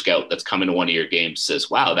another scout that's coming to one of your games says,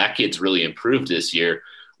 wow, that kid's really improved this year.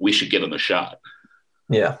 We should give him a shot.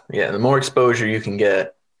 Yeah. The more exposure you can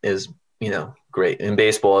get is, great. In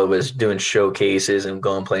baseball, it was doing showcases and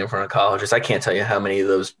going play in front of colleges. I can't tell you how many of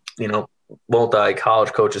those,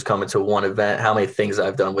 multi-college coaches come into one event, how many things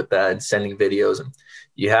I've done with that and sending videos. And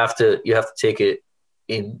you have to take it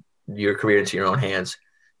in your career into your own hands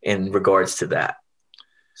in regards to that.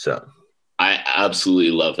 So I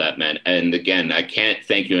absolutely love that, man. And again, I can't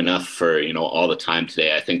thank you enough for, all the time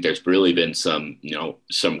today. I think there's really been some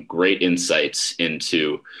great insights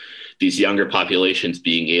into these younger populations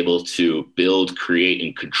being able to build, create,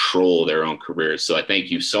 and control their own careers. So I thank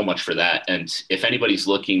you so much for that. And if anybody's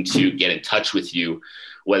looking to get in touch with you,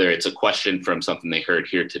 whether it's a question from something they heard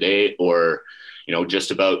here today or, just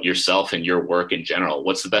about yourself and your work in general,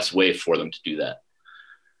 what's the best way for them to do that?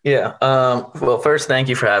 Yeah. Well, first, thank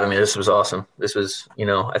you for having me. This was awesome. This was,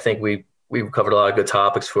 I think we covered a lot of good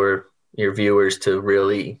topics for your viewers to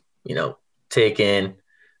really, take in,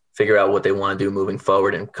 figure out what they want to do moving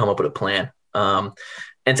forward and come up with a plan. And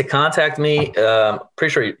to contact me,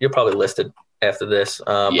 pretty sure you're probably listed after this,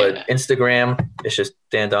 but Instagram, it's just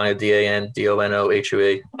Dan Donohue,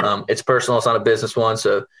 DANDONOHUE. It's personal. It's not a business one.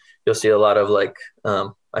 So you'll see a lot of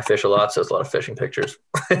I fish a lot. So it's a lot of fishing pictures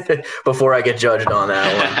before I get judged on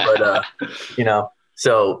that one. But,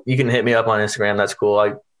 so you can hit me up on Instagram. That's cool.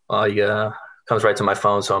 I comes right to my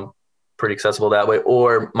phone. So I'm pretty accessible that way,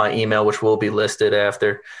 or my email, which will be listed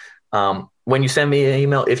after. When you send me an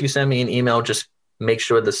email, if you send me an email, just make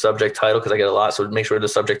sure the subject title, because I get a lot. So make sure the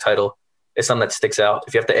subject title is something that sticks out.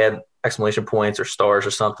 If you have to add exclamation points or stars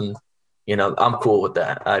or something, I'm cool with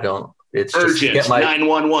that. I don't. It's urgent. Just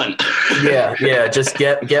 911. yeah. Just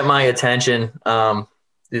get my attention.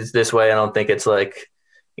 This way, I don't think it's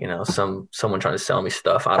someone trying to sell me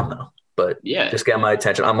stuff. I don't know, but just get my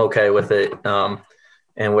attention. I'm okay with it.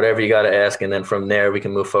 And whatever you got to ask, and then from there we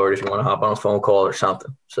can move forward if you want to hop on a phone call or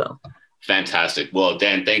something. So. Fantastic. Well,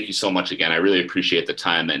 Dan, thank you so much again. I really appreciate the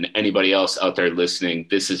time. And anybody else out there listening,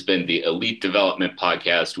 this has been the Elite Development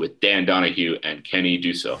Podcast with Dan Donohue and Kenny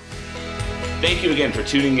Dusso. Thank you again for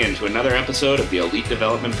tuning in to another episode of the Elite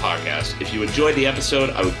Development Podcast. If you enjoyed the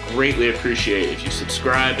episode, I would greatly appreciate if you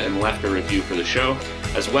subscribed and left a review for the show.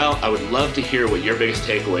 As well, I would love to hear what your biggest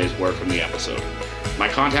takeaways were from the episode. My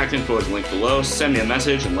contact info is linked below. Send me a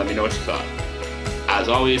message and let me know what you thought. As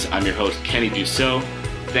always, I'm your host, Kenny Dusso.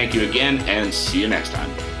 Thank you again, and see you next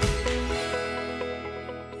time.